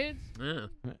got no kids. Yeah.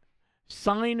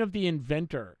 Sign of the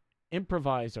inventor,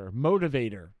 improviser,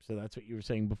 motivator. So that's what you were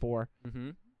saying before.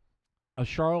 Mm-hmm. A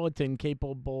charlatan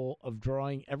capable of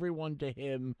drawing everyone to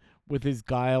him with his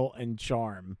guile and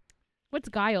charm. What's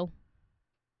guile?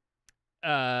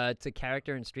 It's a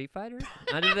character in Street Fighter.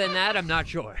 Other than that, I'm not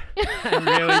sure. I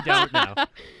really don't know.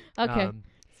 Okay. You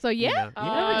So yeah, know.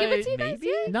 I'm gonna give it to you guys. maybe?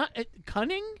 Yeah. Not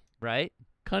cunning, Right?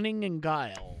 cunning and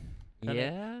guile.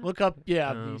 Yeah. Look up, the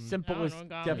Um, simplest I don't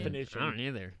know, guile. definition. I don't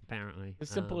either. Apparently, The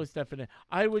simplest definition.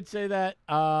 I would say that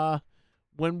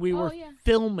when we Oh, were yeah.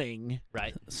 filming.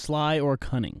 right. Sly or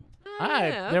cunning. Hi,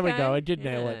 Yeah, there we okay. go. I did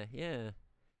nail it. Yeah.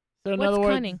 So in What's other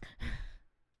words, cunning?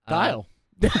 guile.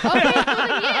 Okay, so then,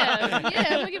 yeah,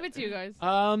 I'm gonna give it to you guys.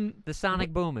 The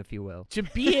sonic boom, if you will. To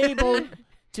be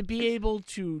able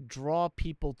to draw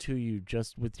people to you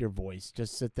just with your voice.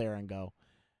 Just sit there and go,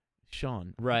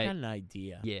 Sean, Right. I got an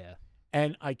idea. Yeah.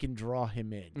 And I can draw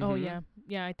him in. Oh Mhm.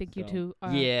 yeah, I think you So- too.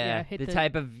 Hit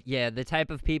the type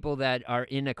of people that are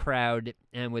in a crowd,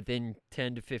 and within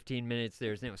 10 to 15 minutes,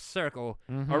 there's a circle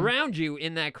Mhm. around you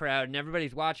in that crowd, and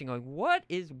everybody's watching, going,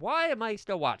 why am I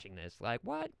still watching this? Like,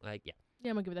 what? Like, yeah,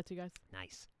 Yeah, I'm gonna give that to you guys.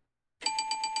 nice.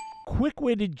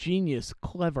 Quick-witted genius,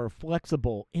 clever,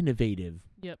 flexible, innovative.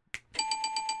 Yep.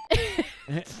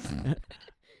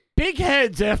 Big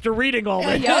heads after reading all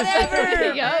that. Yeah.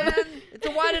 Whatever, Yeah. man. It's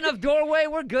a wide enough doorway.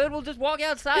 We're good. We'll just walk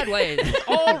out sideways. It's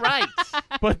all right.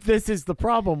 But this is the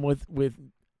problem with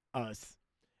us.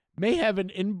 May have an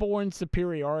inborn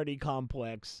superiority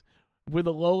complex with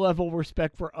a low level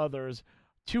respect for others.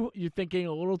 You're thinking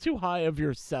a little too high of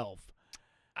yourself.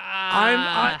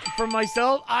 For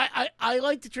myself, I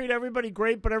like to treat everybody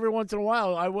great, but every once in a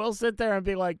while, I will sit there and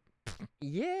be like,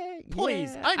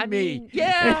 please, yeah. I'm me. Mean,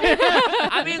 yeah.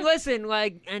 I mean, listen,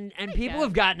 like, and people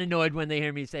have gotten annoyed when they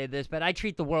hear me say this, but I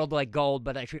treat the world like gold,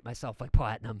 but I treat myself like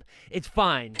platinum. It's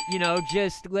fine,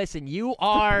 just listen. You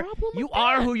are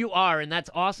who you are, and that's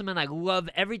awesome, and I love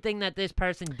everything that this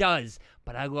person does,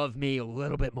 but I love me a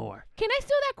little bit more. Can I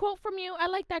steal that quote from you? I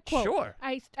like that quote. Sure.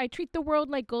 I treat the world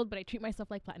like gold, but I treat myself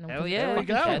like platinum. Hell 'cause yeah, There we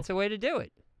go. That's the way to do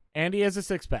it. Andy has a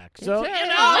six-pack. So,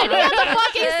 Exactly. Oh, and he has a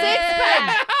fucking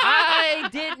six-pack. I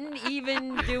didn't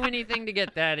even do anything to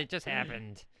get that. It just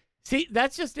happened. see,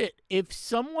 that's just it. If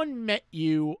someone met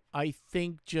you, I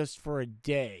think just for a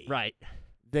day, Right.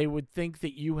 they would think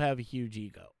that you have a huge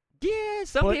ego. Yeah,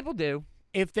 some But- people do.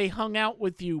 If they hung out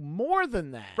with you more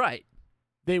than that, Right.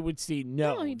 they would see,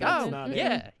 no, he that's doesn't. not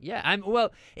it. Yeah.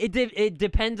 Well, it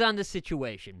depends on the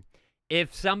situation.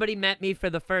 If somebody met me for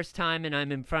the first time and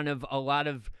I'm in front of a lot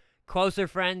of closer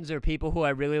friends or people who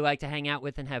I really like to hang out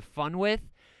with and have fun with,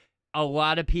 a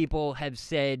lot of people have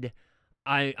said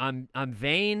I'm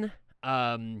vain.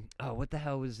 What the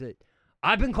hell was it?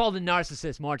 I've been called a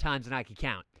narcissist more times than I could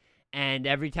count. And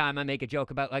every time I make a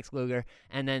joke about Lex Luger,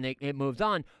 and then it moves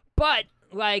on. But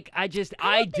like, I don't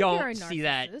think you're a see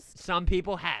that. narcissist. Some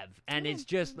people have, and it's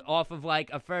just off of like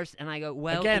a first. And I go,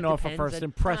 well, Again, it off a depends first on-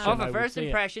 impression. off I a would first see it.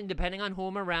 impression, depending on who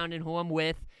I'm around and who I'm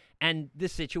with, and the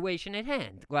situation at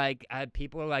hand. Like,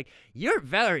 people are like, "You're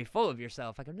very full of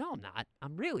yourself." I go, "No, I'm not.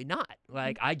 I'm really not.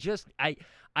 Like,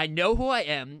 I know who I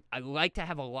am. I like to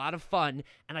have a lot of fun,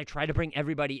 and I try to bring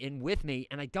everybody in with me,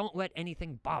 and I don't let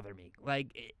anything bother me.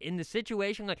 Like, in the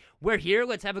situation, like, we're here,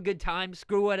 let's have a good time,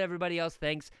 screw what everybody else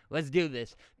thinks, let's do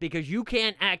this. Because you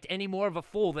can't act any more of a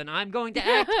fool than I'm going to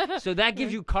act, so that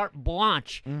gives you carte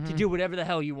blanche to do whatever the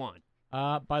hell you want.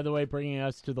 By the way, bringing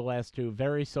us to the last two,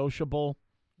 very sociable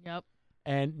Yep.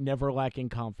 and never lacking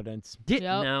confidence. Yep.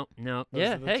 No. Those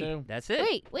Yeah, are the hey, two. that's it.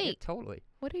 Wait. Yeah, totally.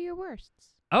 What are your worsts?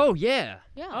 Oh, yeah.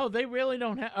 Yeah. Oh, they really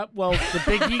don't have. Well, the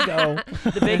big ego.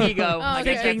 The big ego. Oh, I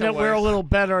okay. guess Thinking that's that the we're a worst. little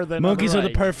better than Monkeys other are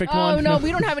the perfect Oh one. no,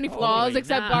 we don't have any flaws Totally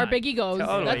except not. our big egos.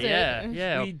 Totally, That's yeah, it.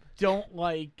 yeah. We don't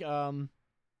like.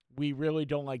 We really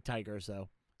don't like tigers, though.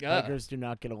 Tigers do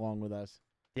not get along with us.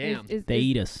 Damn. They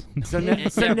eat us. So, Yeah,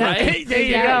 so now, right? there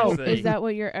you Yeah. go. Exactly. Is that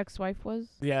what your ex-wife was?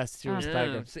 Yes, she was Ah.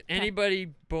 tiger. So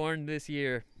anybody born this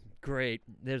year, great.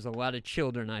 There's a lot of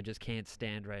children I just can't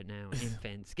stand right now.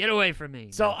 Infants, get away from me.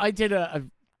 So No. I did a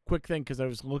quick thing because I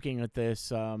was looking at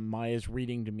this. Maya's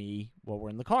reading to me while we're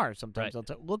in the car. Sometimes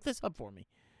Right. I'll look this up for me.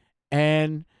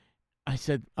 And I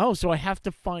said, oh, so I have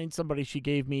to find somebody. She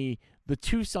gave me the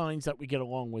two signs that we get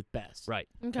along with best. Right.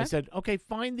 Okay. I said, okay,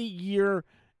 find the year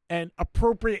and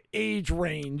appropriate age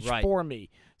range Right. for me.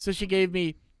 So she gave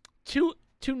me two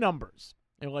numbers.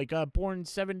 They're like born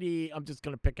 70. I'm just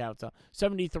gonna pick out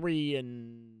 73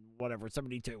 and whatever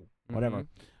 72, whatever.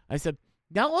 I said,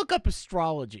 now look up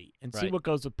astrology and see Right. what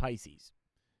goes with Pisces.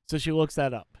 So she looks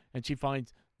that up and she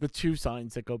finds the two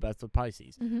signs that go best with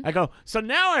Pisces. Mhm. I go, so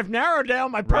now I've narrowed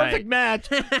down my perfect match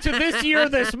to this year,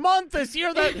 this month, this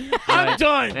year, that I'm Right.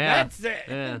 done. Yeah. That's it.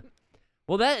 Yeah.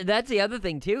 Well, that's the other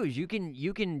thing too, is you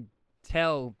can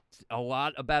tell a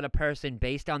lot about a person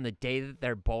based on the day that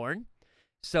they're born.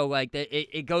 So like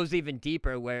it goes even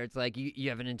deeper, where it's like you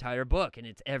have an entire book and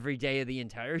it's every day of the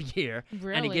entire year,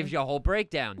 Really? and it gives you a whole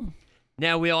breakdown.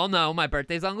 Now we all know my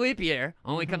birthday's on leap year,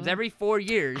 only comes every 4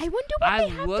 years. I wonder what I they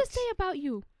have looked- to say about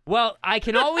you. Well, I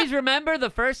can always remember the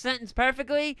first sentence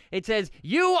perfectly. It says,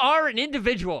 "You are an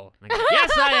individual." I go,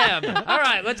 yes, I am. All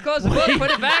right, let's close the book, put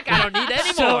it back. I don't need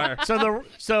any more.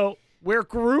 So we're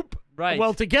group. Right.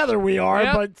 Well, together we are,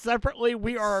 Yep. but separately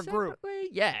we are a group. Separately?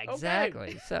 Yeah,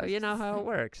 exactly. So you know how it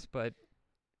works, but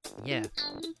yeah.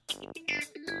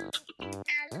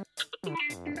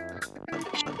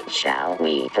 Shall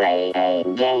we play a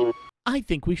game? I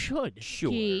think we should. Sure.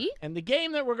 Key? And the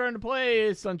game that we're going to play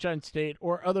is Sunshine State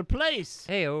or Other Place.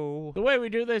 Heyo. The way we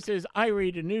do this is I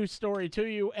read a news story to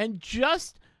you, and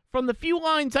just from the few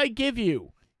lines I give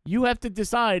you, you have to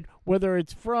decide whether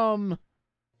it's from...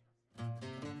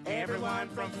 Everyone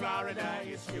from Florida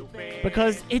is stupid.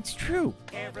 because it's true.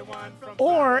 Everyone from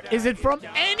Or is it from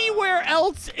anywhere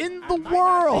else in the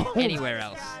world? Anywhere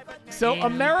else. So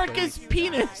America's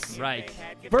penis Right.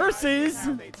 versus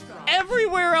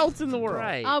everywhere else in the world.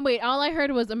 Right. Wait, all I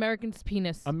heard was American's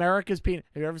penis. America's penis.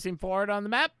 Have you ever seen Florida on the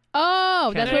map?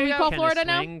 Oh, that's what we call Kinda Florida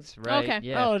now? swings, right, Okay.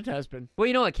 Yeah. Oh, it has been. Well,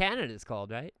 you know what Canada's called,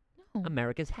 right? No.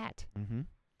 America's hat. Mm-hmm.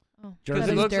 Oh, Jersey. that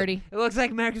it is looks dirty. It looks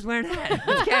like America's wearing a hat.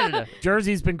 It's Canada.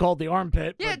 Jersey's been called the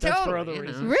armpit, Yeah, but that's for totally, other you know.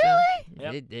 reasons.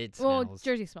 Really? Yep. It Well, smells.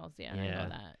 Jersey smells, yeah, I Yeah. know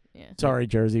that. Yeah. Sorry,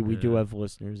 Jersey. We do Yeah. have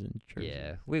listeners in Jersey.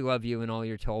 Yeah, we love you and all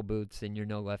your toll booths and your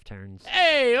no left turns.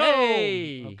 Hey, oh!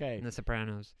 Hey! Okay. And the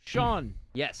Sopranos. Sean,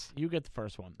 Yes. you get the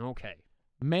first one. Okay.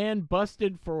 Man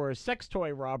busted for a sex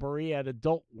toy robbery at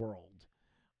Adult World.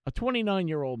 A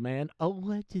 29-year-old man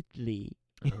allegedly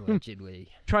Allegedly.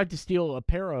 tried to steal a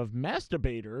pair of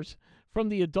masturbators from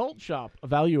the adult shop, a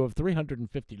value of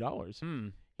 $350. Hmm.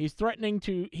 He threatened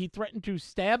to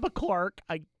stab a clerk.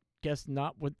 I guess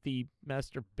not with the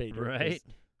masturbator. Right. just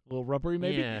a little rubbery,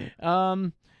 maybe. Yeah.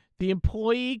 The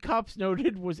employee, cops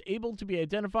noted, was able to be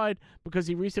identified because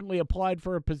he recently applied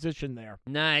for a position there.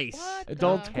 Nice. What?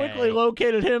 Adults Okay. quickly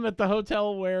located him at the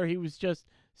hotel where he was just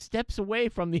steps away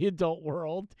from the adult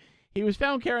world. He was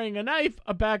found carrying a knife,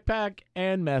 a backpack,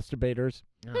 and masturbators.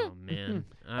 Oh man.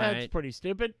 All That's right. pretty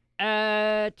stupid.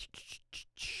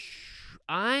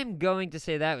 I'm going to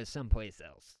say that was someplace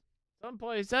else.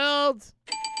 Someplace else.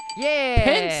 Yeah.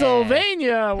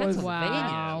 Pennsylvania was. Pennsylvania.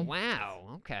 Wow. Wow.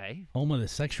 Okay. Home of the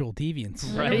sexual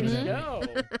deviants. Right. Mhm.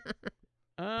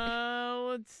 No.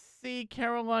 Let's see,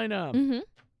 Carolina. Mm-hmm.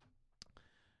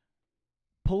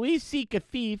 Police seek a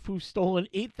thief who stole an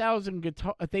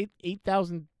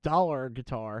 $8,000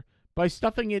 guitar by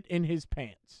stuffing it in his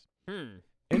pants.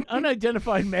 An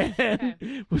unidentified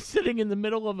man was sitting in the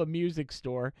middle of a music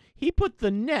store. He put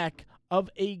the neck of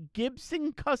a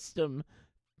Gibson Custom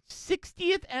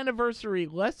 60th anniversary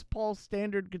Les Paul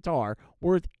standard guitar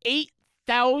worth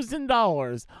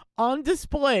 $8,000 on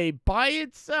display by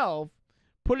itself,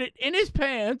 put it in his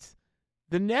pants,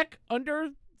 the neck under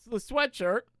the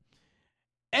sweatshirt,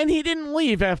 and he didn't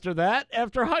leave after that.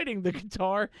 After hiding the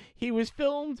guitar, he was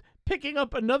filmed picking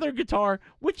up another guitar,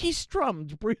 which he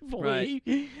strummed briefly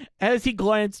as he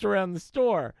glanced around the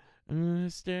store.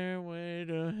 Stairway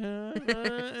to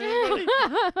heaven.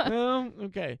 No?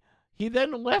 Okay. He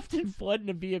then left and fled in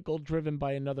a vehicle driven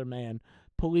by another man.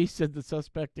 Police said the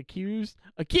suspect accused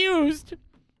of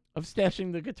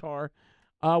stashing the guitar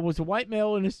was a white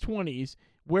male in his 20s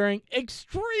wearing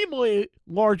extremely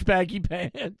large baggy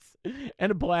pants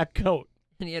and a black coat.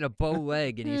 And he had a bow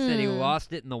leg, and he said he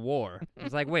lost it in the war. I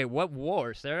was like, wait, what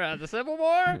war, sir? The Civil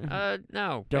War?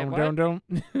 No. Wait, what? Don't.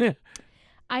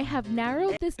 I have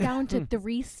narrowed this down to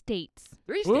 3 states.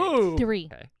 3 states. Ooh. 3.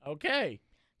 Okay. Okay.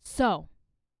 So,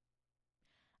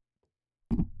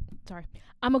 sorry.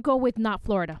 I'm going to go with not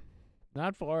Florida.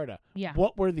 Not Florida. Yeah.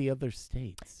 What were the other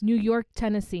states? New York,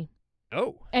 Tennessee.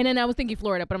 Oh. And then I was thinking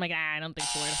Florida, but I'm like, I don't think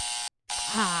Florida.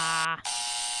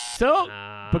 So,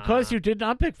 because you did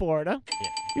not pick Florida,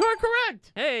 you are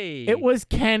correct. Hey. It was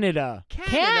Canada.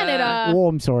 Canada. Oh,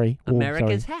 I'm sorry. Oh,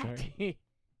 America's sorry. hat. Sorry.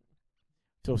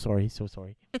 So sorry. So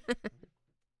sorry.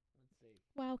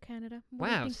 Wow, Canada. Why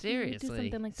do you Wow, think you would seriously. Do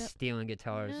something like that? Stealing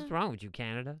guitars. What's Yeah. wrong with you,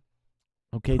 Canada?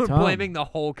 Okay, We're Tom. blaming the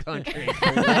whole country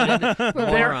for one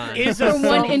There moron. is a From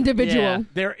one song- individual. Yeah.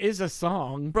 There is a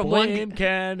song. From one- Blame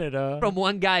Canada. From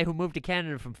one guy who moved to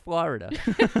Canada from Florida.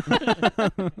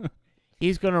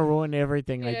 He's gonna ruin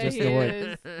everything. I Yeah, just he know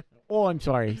it. is. Oh, I'm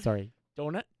sorry. Sorry.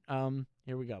 Donut.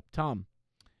 Here we go. Tom.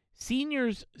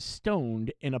 Seniors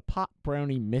stoned in a pot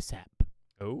brownie mishap.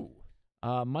 Oh.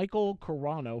 Michael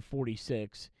Carano,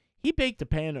 46. He baked a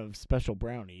pan of special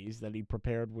brownies that he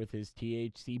prepared with his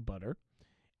THC butter,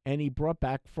 and he brought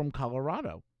back from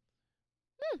Colorado.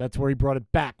 That's where he brought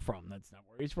it back from. That's not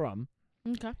where he's from.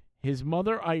 Okay. His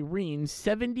mother, Irene,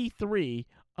 73,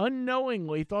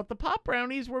 unknowingly thought the pot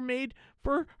brownies were made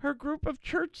for her group of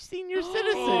church senior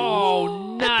citizens.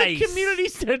 Oh, At nice. the community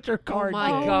center card. my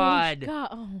game. God.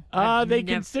 Oh. I've They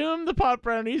nev- consumed the pot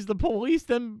brownies. The police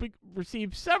then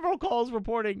received several calls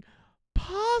reporting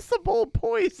possible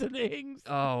poisonings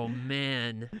Oh,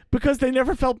 man. because they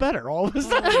never felt better all of a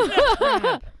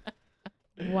sudden.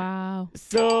 Wow.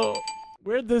 So,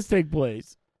 where'd this take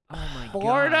place? Oh, my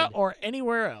Florida God. or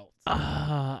anywhere else?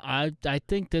 I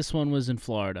think this one was in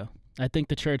Florida. I think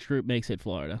the church group makes it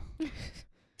Florida.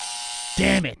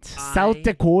 Damn it. South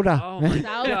Dakota. Oh my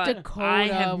South God. Dakota, I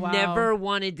have wow. never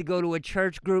wanted to go to a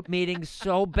church group meeting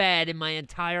so bad in my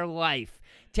entire life.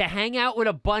 To hang out with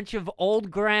a bunch of old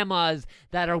grandmas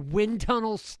that are wind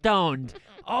tunnel stoned.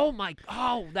 Oh my!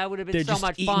 Oh, that would have been They're so just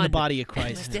much eating fun. the body of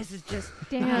Christ. This is just.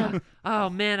 Damn. Oh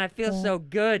man, I feel so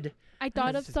good. I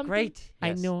thought This of is something, Great. I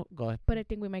Yes. know. Go ahead. but I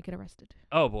think we might get arrested.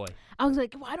 Oh boy, I was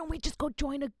like, why don't we just go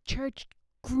join a church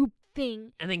group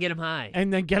thing? and then get him high.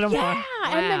 And then get him Yeah,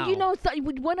 on. and then you Wow.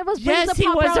 know, one of us brings Yes, the he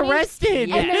pot was brownies, arrested.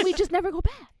 Yeah. and then we Yes. just never go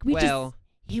back. We well,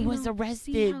 He you was know, see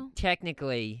arrested. how-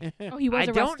 technically, Oh, he was I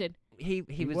don't- arrested. he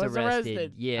was was arrested.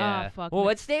 arrested. Yeah. fuck Well, me.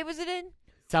 what state was it in?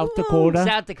 South Dakota.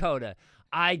 South Dakota.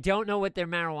 I don't know what their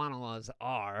marijuana laws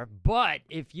are, but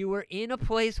if you were in a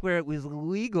place where it was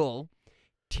legal,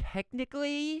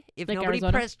 Technically, if Like nobody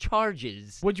Arizona? pressed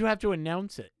charges, Would you have to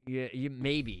announce it? yeah,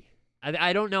 maybe.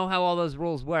 I don't know how all those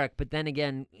rules work, but then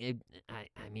again,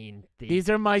 I mean,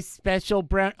 These are my special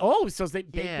brown. Oh, so they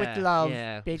bake with love.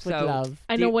 Yeah. Bake with So- love.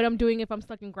 I know what I'm doing if I'm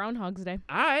stuck in Groundhog's Day.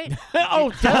 All right. Oh,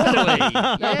 Totally.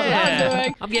 That's what I'm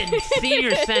doing. I'm getting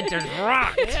senior centers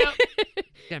rocked.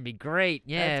 It's gonna be great.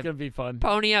 Yeah. That's gonna be fun.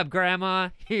 Pony up, Grandma.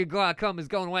 Your glaucoma's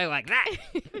going away like that.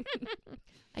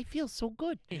 I feel so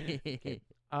good.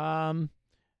 Man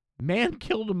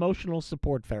killed emotional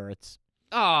support ferrets.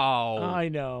 Oh. I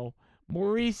know.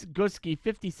 Maurice Gusky,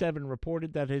 57,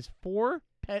 reported that his 4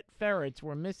 pet ferrets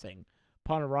were missing.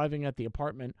 Upon arriving at the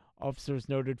apartment, officers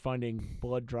noted finding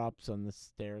blood drops on the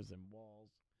stairs and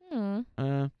walls.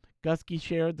 Hmm. Gusky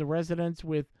shared the residence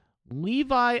with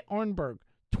Levi Arnberg,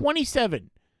 27.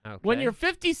 Okay. When you're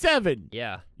 57,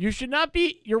 Yeah. you should not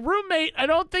be. Your roommate, I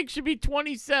don't think, should be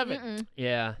 27. Mm-mm.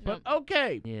 Yeah. But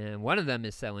okay. Yeah. One of them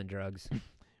is selling drugs.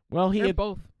 Well, They're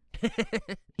both.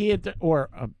 he had or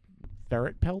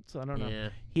ferret pelts. I don't know. Yeah.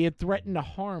 He had threatened to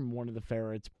harm one of the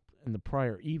ferrets in the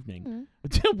prior evening.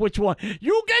 Mm. Which one?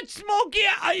 You get Smokey.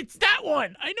 It's that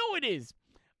one. I know it is.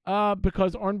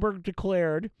 Because Arnberg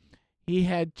declared he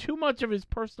had too much of his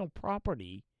personal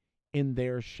property in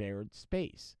their shared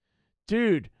space.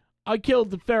 Dude, I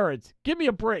killed the ferrets. Give me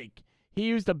a break. He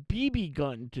used a BB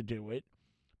gun to do it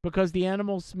because the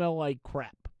animals smell like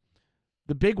crap.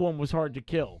 The big one was hard to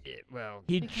kill. Well.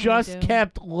 He They kinda just do.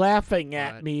 kept laughing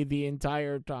at What? me the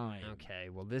entire time. Okay.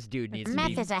 Well, this dude needs Meth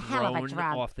to be is a hell of a thrown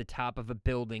drug. off the top of a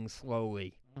building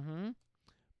slowly. Mm-hmm.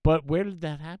 But where did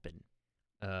that happen?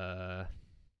 Uh.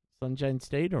 Sunshine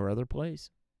State or other place?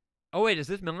 Oh wait, is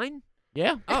this mine?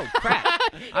 Yeah. Oh crap!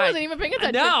 I wasn't even paying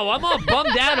attention. No, I'm all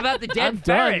bummed out about the I'm dead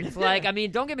done. ferrets. Like, I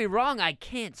mean, don't get me wrong, I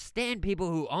can't stand people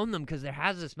who own them because their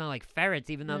houses smell like ferrets,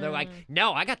 even though they're like,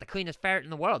 no, I got the cleanest ferret in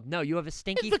the world. No, you have a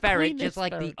stinky the ferret, cleanest just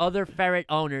like ferret. the other ferret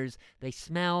owners. They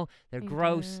smell, they're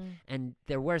gross, Mhm. and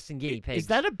they're worse than guinea pigs. Is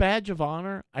that a badge of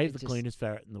honor? I have It's the just- cleanest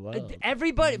ferret in the world.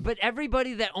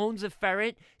 Everybody that owns a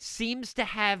ferret seems to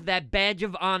have that badge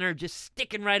of honor just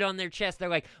sticking right on their chest. They're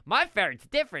like, my ferret's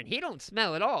different. He don't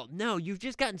smell at all. No, you've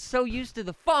just gotten so used to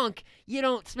the funk, you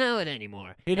don't smell it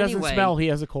anymore. He doesn't Anyway, smell. He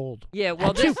has a cold. Yeah,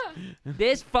 well,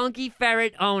 this funky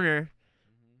ferret owner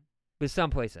was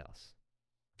someplace else.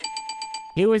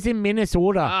 He was in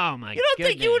Minnesota. Oh my! you don't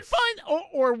think you would goodness. find,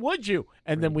 or would you?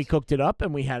 And then we Right. cooked it up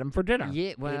and we had him for dinner. Yeah,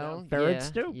 You know, well, ferret yeah,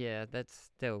 stew. Yeah, that's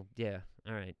still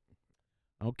All right.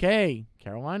 Okay,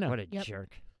 Carolina. What a Yep.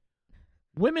 jerk.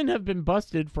 Women have been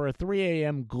busted for a 3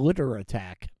 a.m. glitter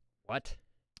attack. What?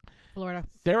 Florida.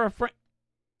 Sarah Frank.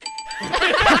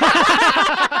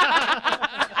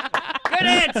 Good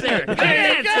answer. Good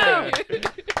answer.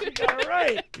 You got it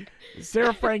right.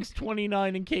 Sarah Franks,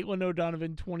 29, and Caitlin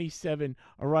O'Donovan, 27,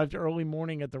 arrived early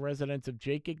morning at the residence of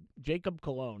Jacob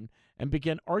Cologne and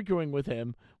began arguing with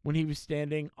him when he was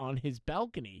standing on his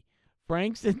balcony.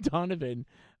 Franks and Donovan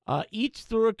each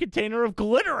threw a container of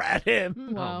glitter at him.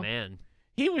 Wow. Oh man.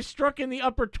 He was struck in the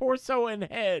upper torso and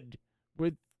head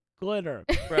with glitter,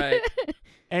 Right.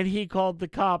 and he called the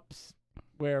cops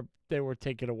where they were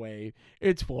taken away.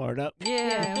 It's Florida.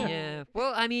 Yeah, yeah.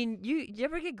 Well, I mean, you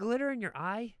ever get glitter in your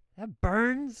eye? That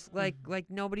burns like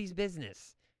nobody's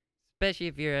business. Especially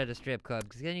if you're at a strip club,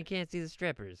 because then you can't see the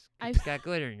strippers. I've- It's got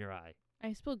glitter in your eye.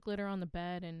 I spilled glitter on the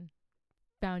bed and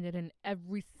found it in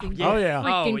every single Oh, yeah.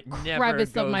 freaking it never crevice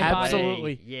of goes my away. body.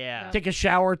 Absolutely. Yeah. Take a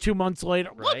shower 2 months later.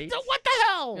 Right. What the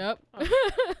hell?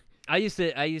 Yep. I used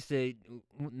to,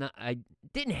 I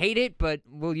didn't hate it, but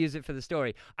we'll use it for the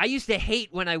story. I used to hate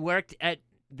when I worked at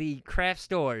the craft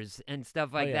stores and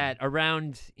stuff like yeah. that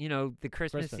around, the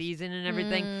Christmas Christmas. season and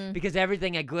everything, Mm. because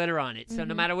everything had glitter on it. So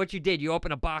no Mhm. matter what you did, you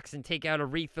open a box and take out a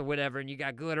wreath or whatever, and you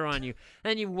got glitter on you.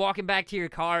 Then you walking back to your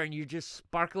car and you're just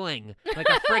sparkling like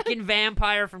a freaking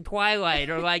vampire from Twilight,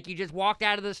 or like you just walked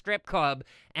out of the strip club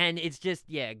and it's just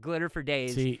glitter for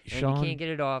days. See, and Sean, you can't get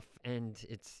it off, and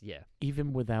it's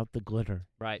even without the glitter,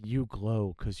 right. you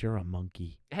glow because you're a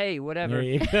monkey. Hey, whatever. There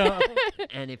you go.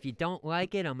 And if you don't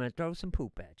like it, I'm gonna throw some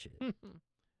poop at you.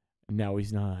 No,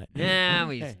 he's not. No,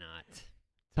 he's Okay. not.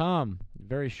 Tom,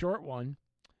 very short one.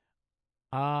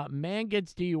 Man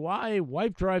gets DUI,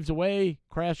 wife drives away,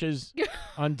 crashes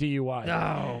on DUI.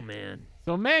 Oh man.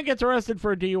 So a man gets arrested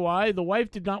for a DUI. The wife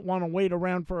did not want to wait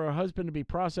around for her husband to be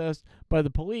processed by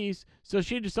the police, so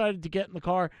she decided to get in the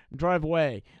car and drive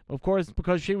away. Of course,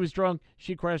 because she was drunk,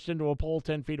 she crashed into a pole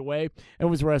 10 feet away and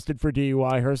was arrested for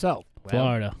DUI herself. Well,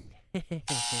 Florida.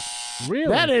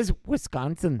 Really? That is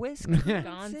Wisconsin.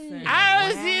 Wisconsin. I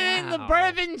was eating the Wow.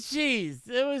 bourbon cheese.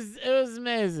 It was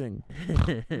amazing.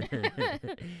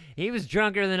 He was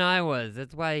drunker than I was.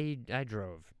 That's why I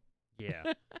drove.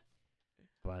 Yeah.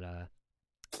 But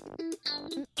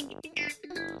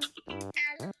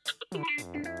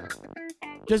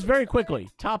Just very quickly,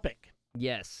 topic.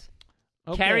 yes.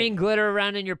 Okay. Carrying glitter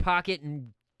around in your pocket and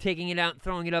taking it out and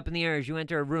throwing it up in the air as you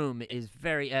enter a room is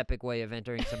very epic way of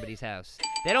entering somebody's house.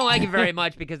 They don't like it very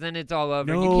much because then it's all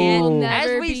over. You No. can't, You'll as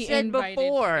never we be said invited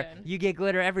before, again. you get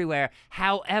glitter everywhere.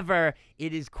 However,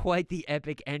 it is quite the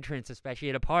epic entrance, especially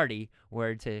at a party.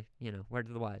 Word to the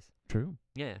wise. True.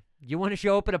 Yeah. You want to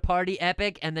show up at a party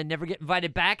epic and then never get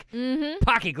invited back? Mm-hmm.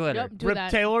 Pocket glitter. Yep, do Rip that.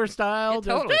 Taylor style. Yeah, just-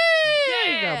 totally.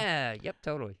 There you go. Yeah. Yep,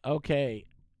 totally. Okay.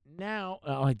 Now,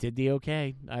 I did the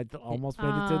okay. I almost made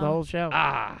it through the whole show.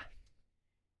 Ah.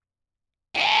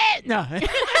 No.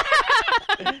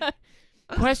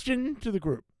 Question to the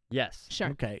group. Yes. Sure.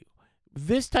 Okay.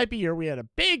 This type of year, we had a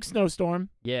big snowstorm.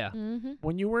 Yeah. Mm-hmm.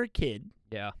 When you were a kid,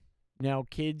 Yeah. now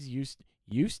kids used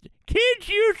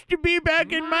to be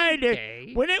back in my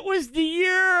day when it was the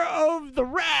year of the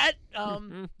rat.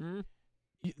 Mhm.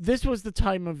 This was the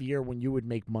time of year when you would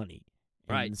make money.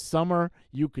 In Right. summer,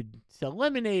 you could sell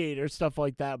lemonade or stuff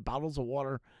like that, bottles of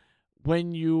water.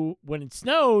 When it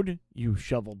snowed, you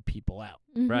shoveled people out.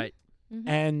 Right. Mm-hmm.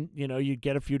 And, you'd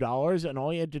get a few dollars, and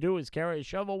all you had to do was carry a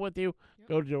shovel with you,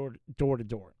 go door to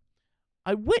door.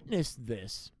 I witnessed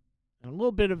this in a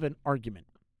little bit of an argument.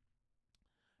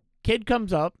 Kid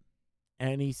comes up,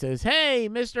 and he says, "Hey,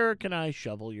 mister, can I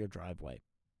shovel your driveway?"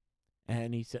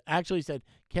 And he said,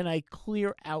 "Can I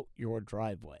clear out your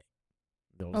driveway?"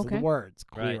 Those are Okay. the words,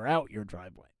 clear out your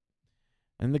driveway.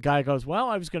 And the guy goes, "Well,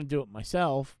 I was going to do it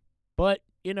myself, but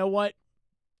you know what?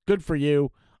 Good for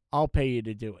you. I'll pay you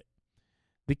to do it."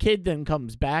 The kid then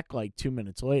comes back like 2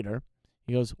 minutes later.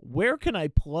 He goes, "Where can I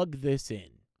plug this in?"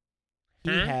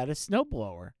 He Huh? had a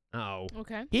snowblower. Oh.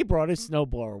 Okay. He brought his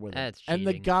snowblower with him. That's And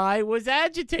the cheating. guy was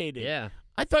agitated. Yeah.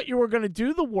 I thought you were going to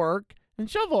do the work and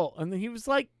shovel. And then he was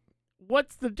like,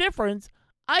 "What's the difference?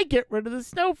 I get rid of the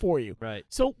snow for you." Right.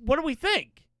 So what do we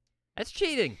think? That's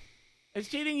cheating. It's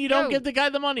cheating. You don't No. give the guy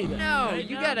the money then. No, right?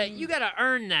 you gotta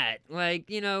earn that. Like,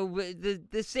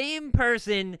 the same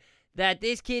person that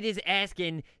this kid is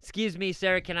asking, "Excuse me,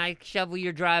 sir, can I shovel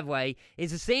your driveway?"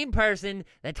 is the same person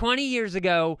that 20 years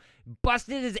ago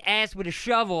busted his ass with a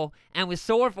shovel and was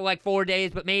sore for like 4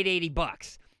 days but made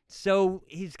 $80. So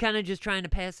he's kind of just trying to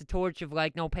pass the torch of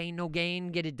like no pain, no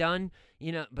gain, get it done,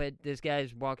 But this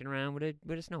guy's walking around with a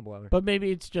snowblower. But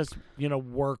maybe it's just,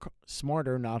 work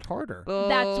smarter, not harder.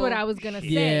 That's what I was gonna say.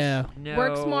 Yeah. No,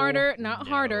 Work smarter, not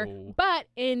harder. no. But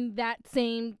in that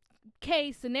same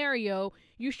case scenario,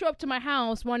 you show up to my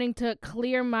house wanting to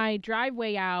clear my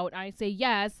driveway out. I say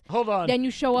yes. Hold on. Then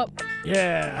you show up.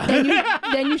 Yeah.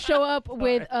 Then you show up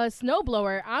with a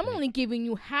snowblower. I'm only giving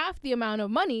you half the amount of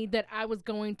money that I was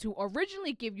going to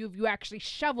originally give you if you actually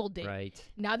shoveled it. Right.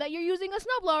 Now that you're using a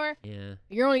snowblower, Yeah.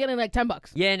 you're only getting like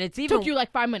 $10. Yeah, and it's even Took you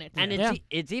like 5 minutes. And Yeah.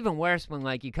 it's even worse when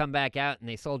like you come back out and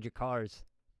they sold your cars.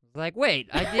 It's like, wait,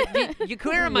 you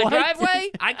clearing my What? driveway?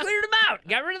 I cleared them out.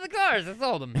 Got rid of the cars. I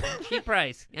sold them. Cheap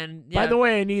price. And By the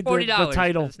way, I need the $40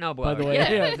 title. for the snowblower. By the way,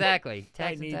 yeah, yeah. exactly.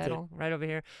 Tax and needs it. title right over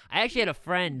here. I actually had a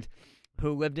friend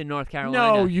who lived in North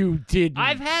Carolina. No, you didn't.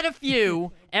 I've had a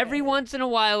few. Every once in a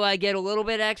while, I get a little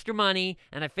bit extra money,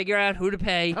 and I figure out who to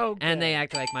pay, Okay. and they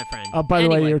act like my friend. By the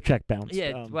way, Anyway. your check bounced.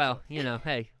 Yeah, well,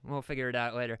 hey, we'll figure it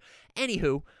out later.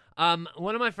 Anywho,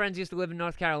 one of my friends used to live in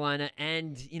North Carolina,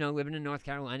 and, living in North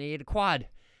Carolina, he had a quad.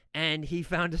 And he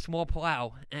found a small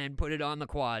plow and put it on the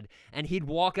quad. And he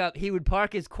would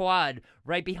park his quad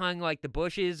right behind, like, the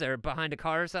bushes or behind a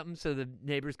car or something so the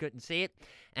neighbors couldn't see it.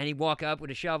 And he'd walk up with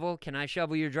a shovel. "Can I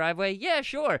shovel your driveway?" "Yeah,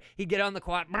 sure." He'd get on the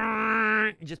quad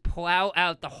and just plow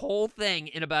out the whole thing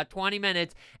in about 20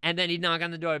 minutes. And then he'd knock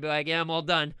on the door and be like, "Yeah, I'm all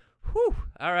done." Whew.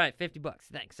 All right, $50.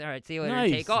 Thanks. All right, see you later. And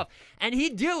Nice. take off. And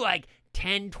he'd do, like,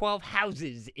 10, 12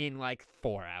 houses in, like,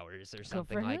 4 hours or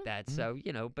something for like him. that. So,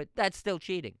 but that's still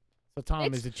cheating. So, Tom,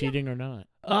 It's- is it cheating or not?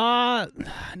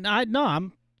 No,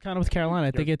 I'm kind of with Carolina.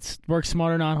 I think it's work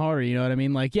smarter, not harder. You know what I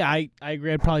mean? Like, yeah, I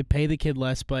agree. I'd probably pay the kid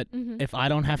less, but Mhm. if I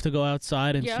don't have to go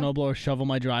outside and Yeah. snowblow or shovel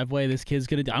my driveway, this kid's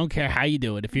gonna. I don't care how you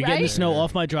do it. If you're getting the Right? snow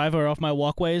off my driveway or off my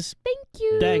walkways, Thank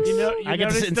you. Thanks. You I get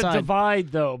to notice sit the inside. divide,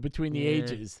 though, between the Yeah.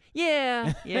 ages.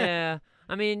 Yeah, yeah.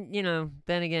 I mean,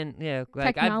 then again, yeah.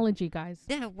 Like Technology, guys.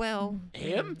 Yeah, well.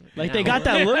 Him? like they no. got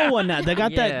that little one now. They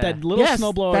got Yeah. that little Yes,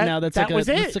 snowblower that- now. That's that like was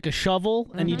a it. it's like a shovel,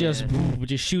 and he Yeah.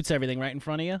 just shoots everything right in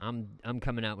front of you. I'm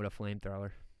coming out with a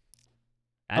flamethrower.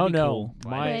 That'd Oh, be no. cool.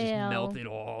 Why Well. just melt it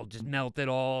all? Just melt it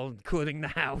all, including the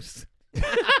house.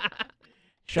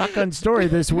 Shotgun story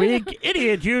this week.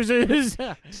 Idiot uses.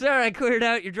 Sir, I cleared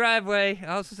out your driveway.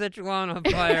 I also set your lawn on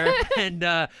fire. And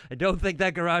I don't think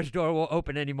that garage door will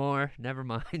open anymore. Never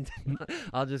mind.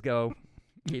 I'll just go.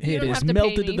 Keep You It don't is have to pay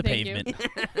melted me, to the thank you.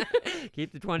 pavement.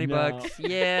 Keep the 20 No. bucks.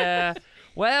 Yeah.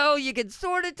 Well, you can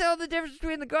sort of tell the difference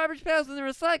between the garbage pails and the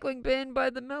recycling bin by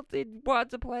the melted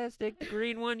wads of plastic. The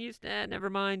green one used to. Never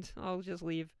mind. I'll just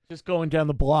leave. Just going down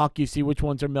the block, you see which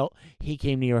ones are melt. He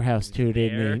came to your house too,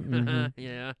 didn't he? Mhm.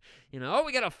 Yeah. You know, oh,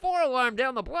 we got a 4-alarm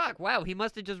down the block. Wow, he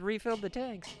must have just refilled the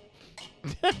tanks.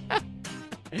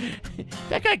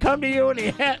 That guy come to you and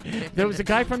there was a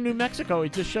guy from New Mexico. He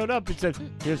just showed up and said,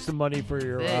 "Here's some money for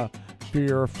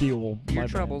your fuel." My Your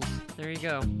bad. troubles. There you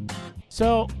go.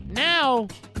 So now,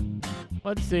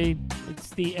 let's see. It's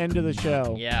the end of the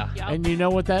show. Yeah. Yep. And you know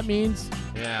what that means?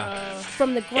 Yeah.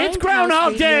 From the It's Grindhouse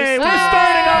Groundhog Radio Day. We're Station.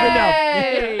 starting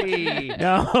over. Hey!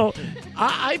 No,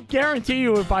 I guarantee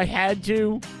you, if I had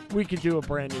to, we could do a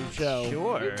brand new show.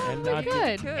 Sure. And We not do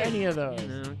could. any of those. You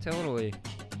know, totally.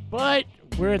 But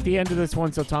we're at the end of this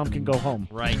one, so Tom can go home.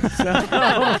 Right. So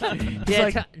he's Yeah,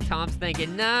 like, Tom's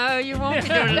thinking, no, you won't be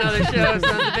doing another show, sons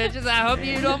of bitches. I hope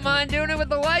you don't mind doing it with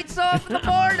the lights off and the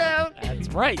board out. that's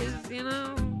right. 'Cause, you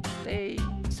know, they...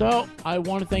 So I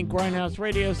want to thank Grindhouse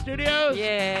Radio Studios.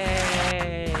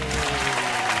 Yay!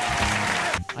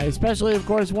 I especially, of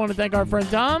course, want to thank our friend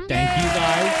Tom. Thank you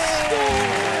guys.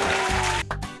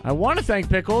 I want to thank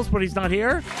Pickles, but he's not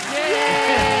here.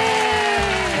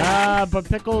 But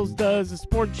Pickles does a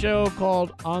sports show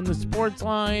called On the Sports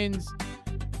Lines.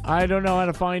 I don't know how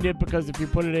to find it because if you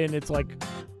put it in, it's like,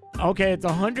 okay, it's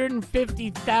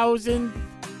 150,000.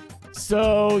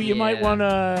 So you might Yeah. want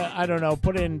to, I don't know,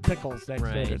 put in Pickles next to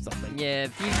it or Right. something. Yeah,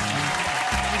 if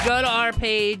you go to our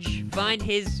page, find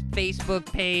his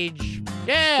Facebook page,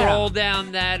 Yeah. scroll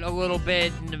down that a little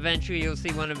bit, and eventually you'll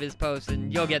see one of his posts,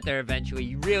 and you'll get there eventually.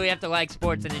 You really have to like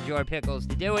sports and enjoy pickles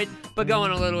to do it, but go on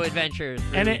a little adventure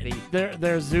through And the...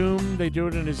 their Zoom, they do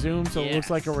it in a Zoom, so it looks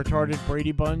like a Yes. retarded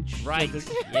Brady Bunch. So Right. Can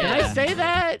Yeah. I say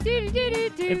that?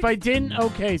 If I didn't,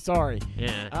 okay, sorry. Yeah.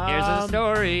 Here's a Um,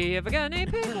 story of a guy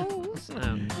named Pickles.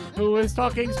 Who is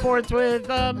talking sports with,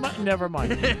 never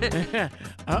mind.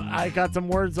 I got some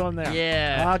words on there.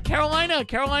 Yeah.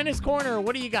 Carolina's Corner,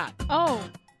 what do you got? Oh,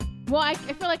 well, I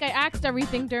feel like I asked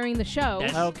everything during the show.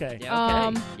 Yes. Okay. Yeah,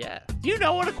 okay. Yeah. Do you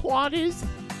know what a quad is?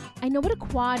 I know what a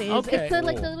quad is. Okay. It's the,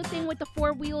 like the little thing with the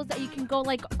 4 wheels that you can go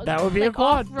like That would be a like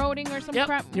quad. off-roading or some Yep,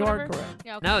 crap. you are whatever. correct.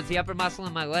 Yeah, okay. No, it's the upper muscle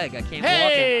in my leg. I can't Hey!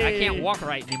 walk it. I can't walk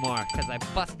right anymore because I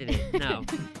busted it. No.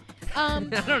 I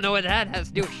don't know what that has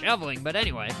to do with shoveling, but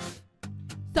anyway.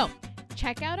 So,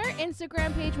 check out our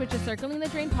Instagram page, which is Circling the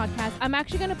Drain Podcast. I'm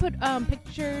actually going to put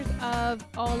pictures of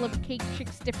all of Cake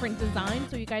Chick's different designs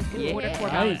so you guys can order for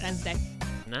Nice. Valentine's Day.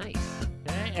 Nice.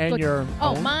 Okay, and Good. your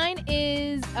Oh, own? mine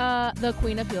is the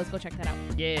Queen of Heels. Go check that out.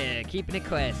 Yeah, keeping it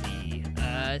classy.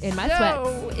 In my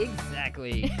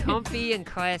Exactly. Comfy and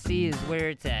classy is where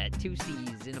it's at. 2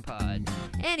 C's in a pod.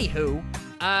 Anywho,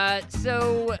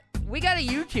 so we got a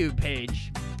YouTube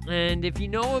page. And if you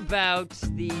know about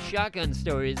the shotgun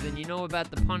stories, then you know about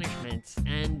the punishments.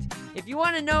 And if you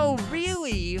want to know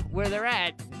really where they're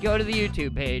at, go to the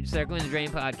YouTube page, Circling the Drain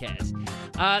Podcast.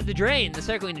 The Drain, the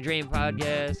Circling the Drain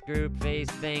Podcast, group, face,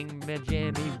 thing,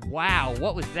 jammy. Wow,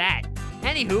 what was that?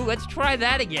 Anywho, let's try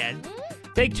that again.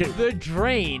 Take 2. The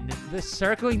Drain, the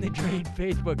Circling the Drain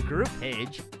Facebook group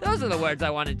page. Those are the words I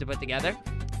wanted to put together.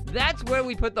 That's where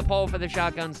we put the poll for the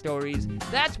shotgun stories.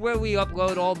 That's where we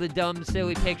upload all the dumb,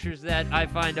 silly pictures that I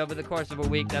find over the course of a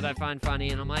week that I find funny.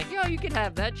 And I'm like, yo, you can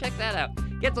have that. Check that out.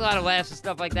 Gets a lot of laughs and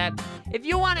stuff like that. If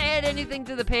you want to add anything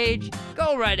to the page,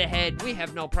 go right ahead. We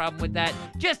have no problem with that.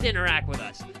 Just interact with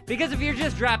us. Because if you're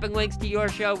just dropping links to your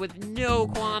show with no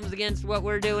qualms against what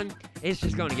we're doing, it's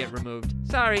just going to get removed.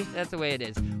 Sorry, that's the way it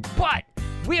is. But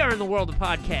we are in the world of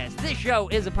podcasts. This show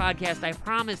is a podcast, I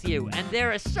promise you. And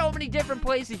there are so many different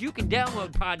places you can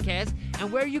download podcasts.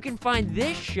 And where you can find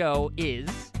this show is...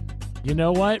 You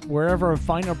know what? Wherever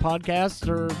finer podcasts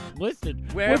are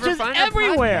listed, Wherever which is finer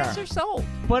everywhere. podcasts are sold.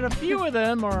 But a few of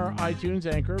them are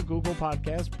iTunes, Anchor, Google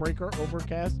Podcasts, Breaker,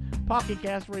 Overcast, Pocket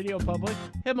Cast, Radio Public,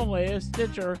 Himalaya,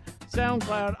 Stitcher,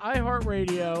 SoundCloud,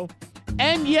 iHeartRadio,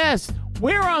 and yes,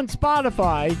 we're on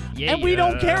Spotify, Yeah, and we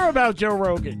don't yeah. care about Joe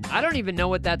Rogan. I don't even know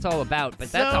what that's all about,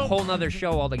 but that's a So- whole nother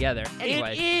show altogether.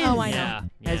 Anyway. It is. Oh, I know.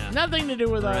 Yeah. Has nothing to do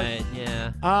with us. Right,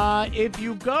 yeah. If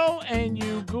you go and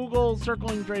you Google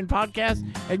Circling the Drain Podcast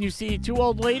and you see 2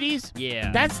 old ladies,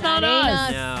 Yeah. that's not That ain't us.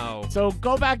 us. No. So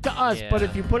go back to us. But Yeah.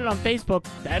 if you put it on Facebook,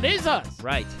 that is us.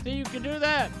 Right. So you can do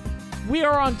that. We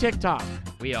are on TikTok.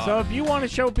 We are. So if you want to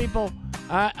show people,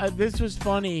 this was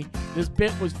funny. This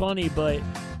bit was funny, but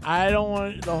I don't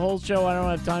want the whole show. I don't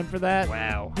have time for that.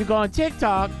 Wow. You go on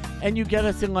TikTok and you get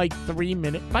us in like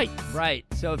 3-minute bites. Right.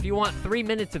 So if you want 3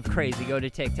 minutes of crazy, go to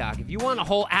TikTok. If you want a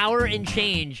whole hour and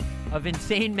change of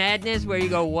insane madness where you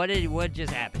go, what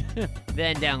just happened?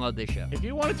 Then download this show. If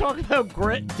you want to talk about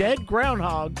dead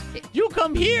groundhogs, you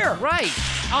come here. Right.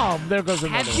 Oh, there goes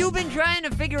another Have you one. been trying to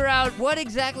figure out what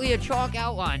exactly a chalk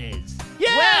outline is?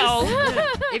 Yes! Well,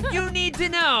 if you need to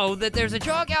know that there's a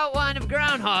chalk outline of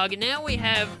groundhog, and now we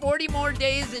have 40 more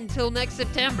days until next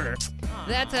September,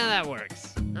 that's how that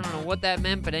works. I don't know what that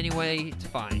meant, but anyway, it's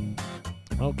fine.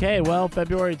 Okay, well,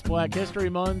 February, it's Black History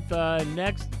Month.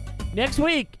 Next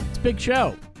week, it's a big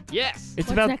show. Yes. It's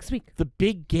What's about next week? the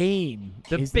big game.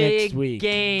 The is big next week.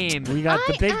 game. We got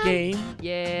the I big am game.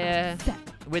 Yeah.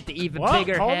 With the even Whoa,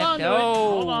 bigger hold head. on to it. Oh.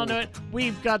 Hold on to it.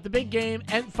 We've got the big game,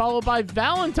 and followed by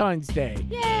Valentine's Day.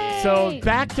 Yay! So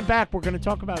back to back, we're going to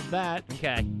talk about that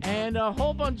Okay. and a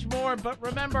whole bunch more. But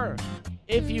remember,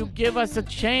 if you give us a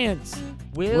chance,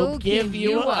 We'll give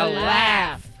you a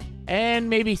laugh. and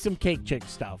maybe some cake chick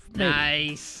stuff. Maybe.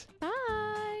 Nice.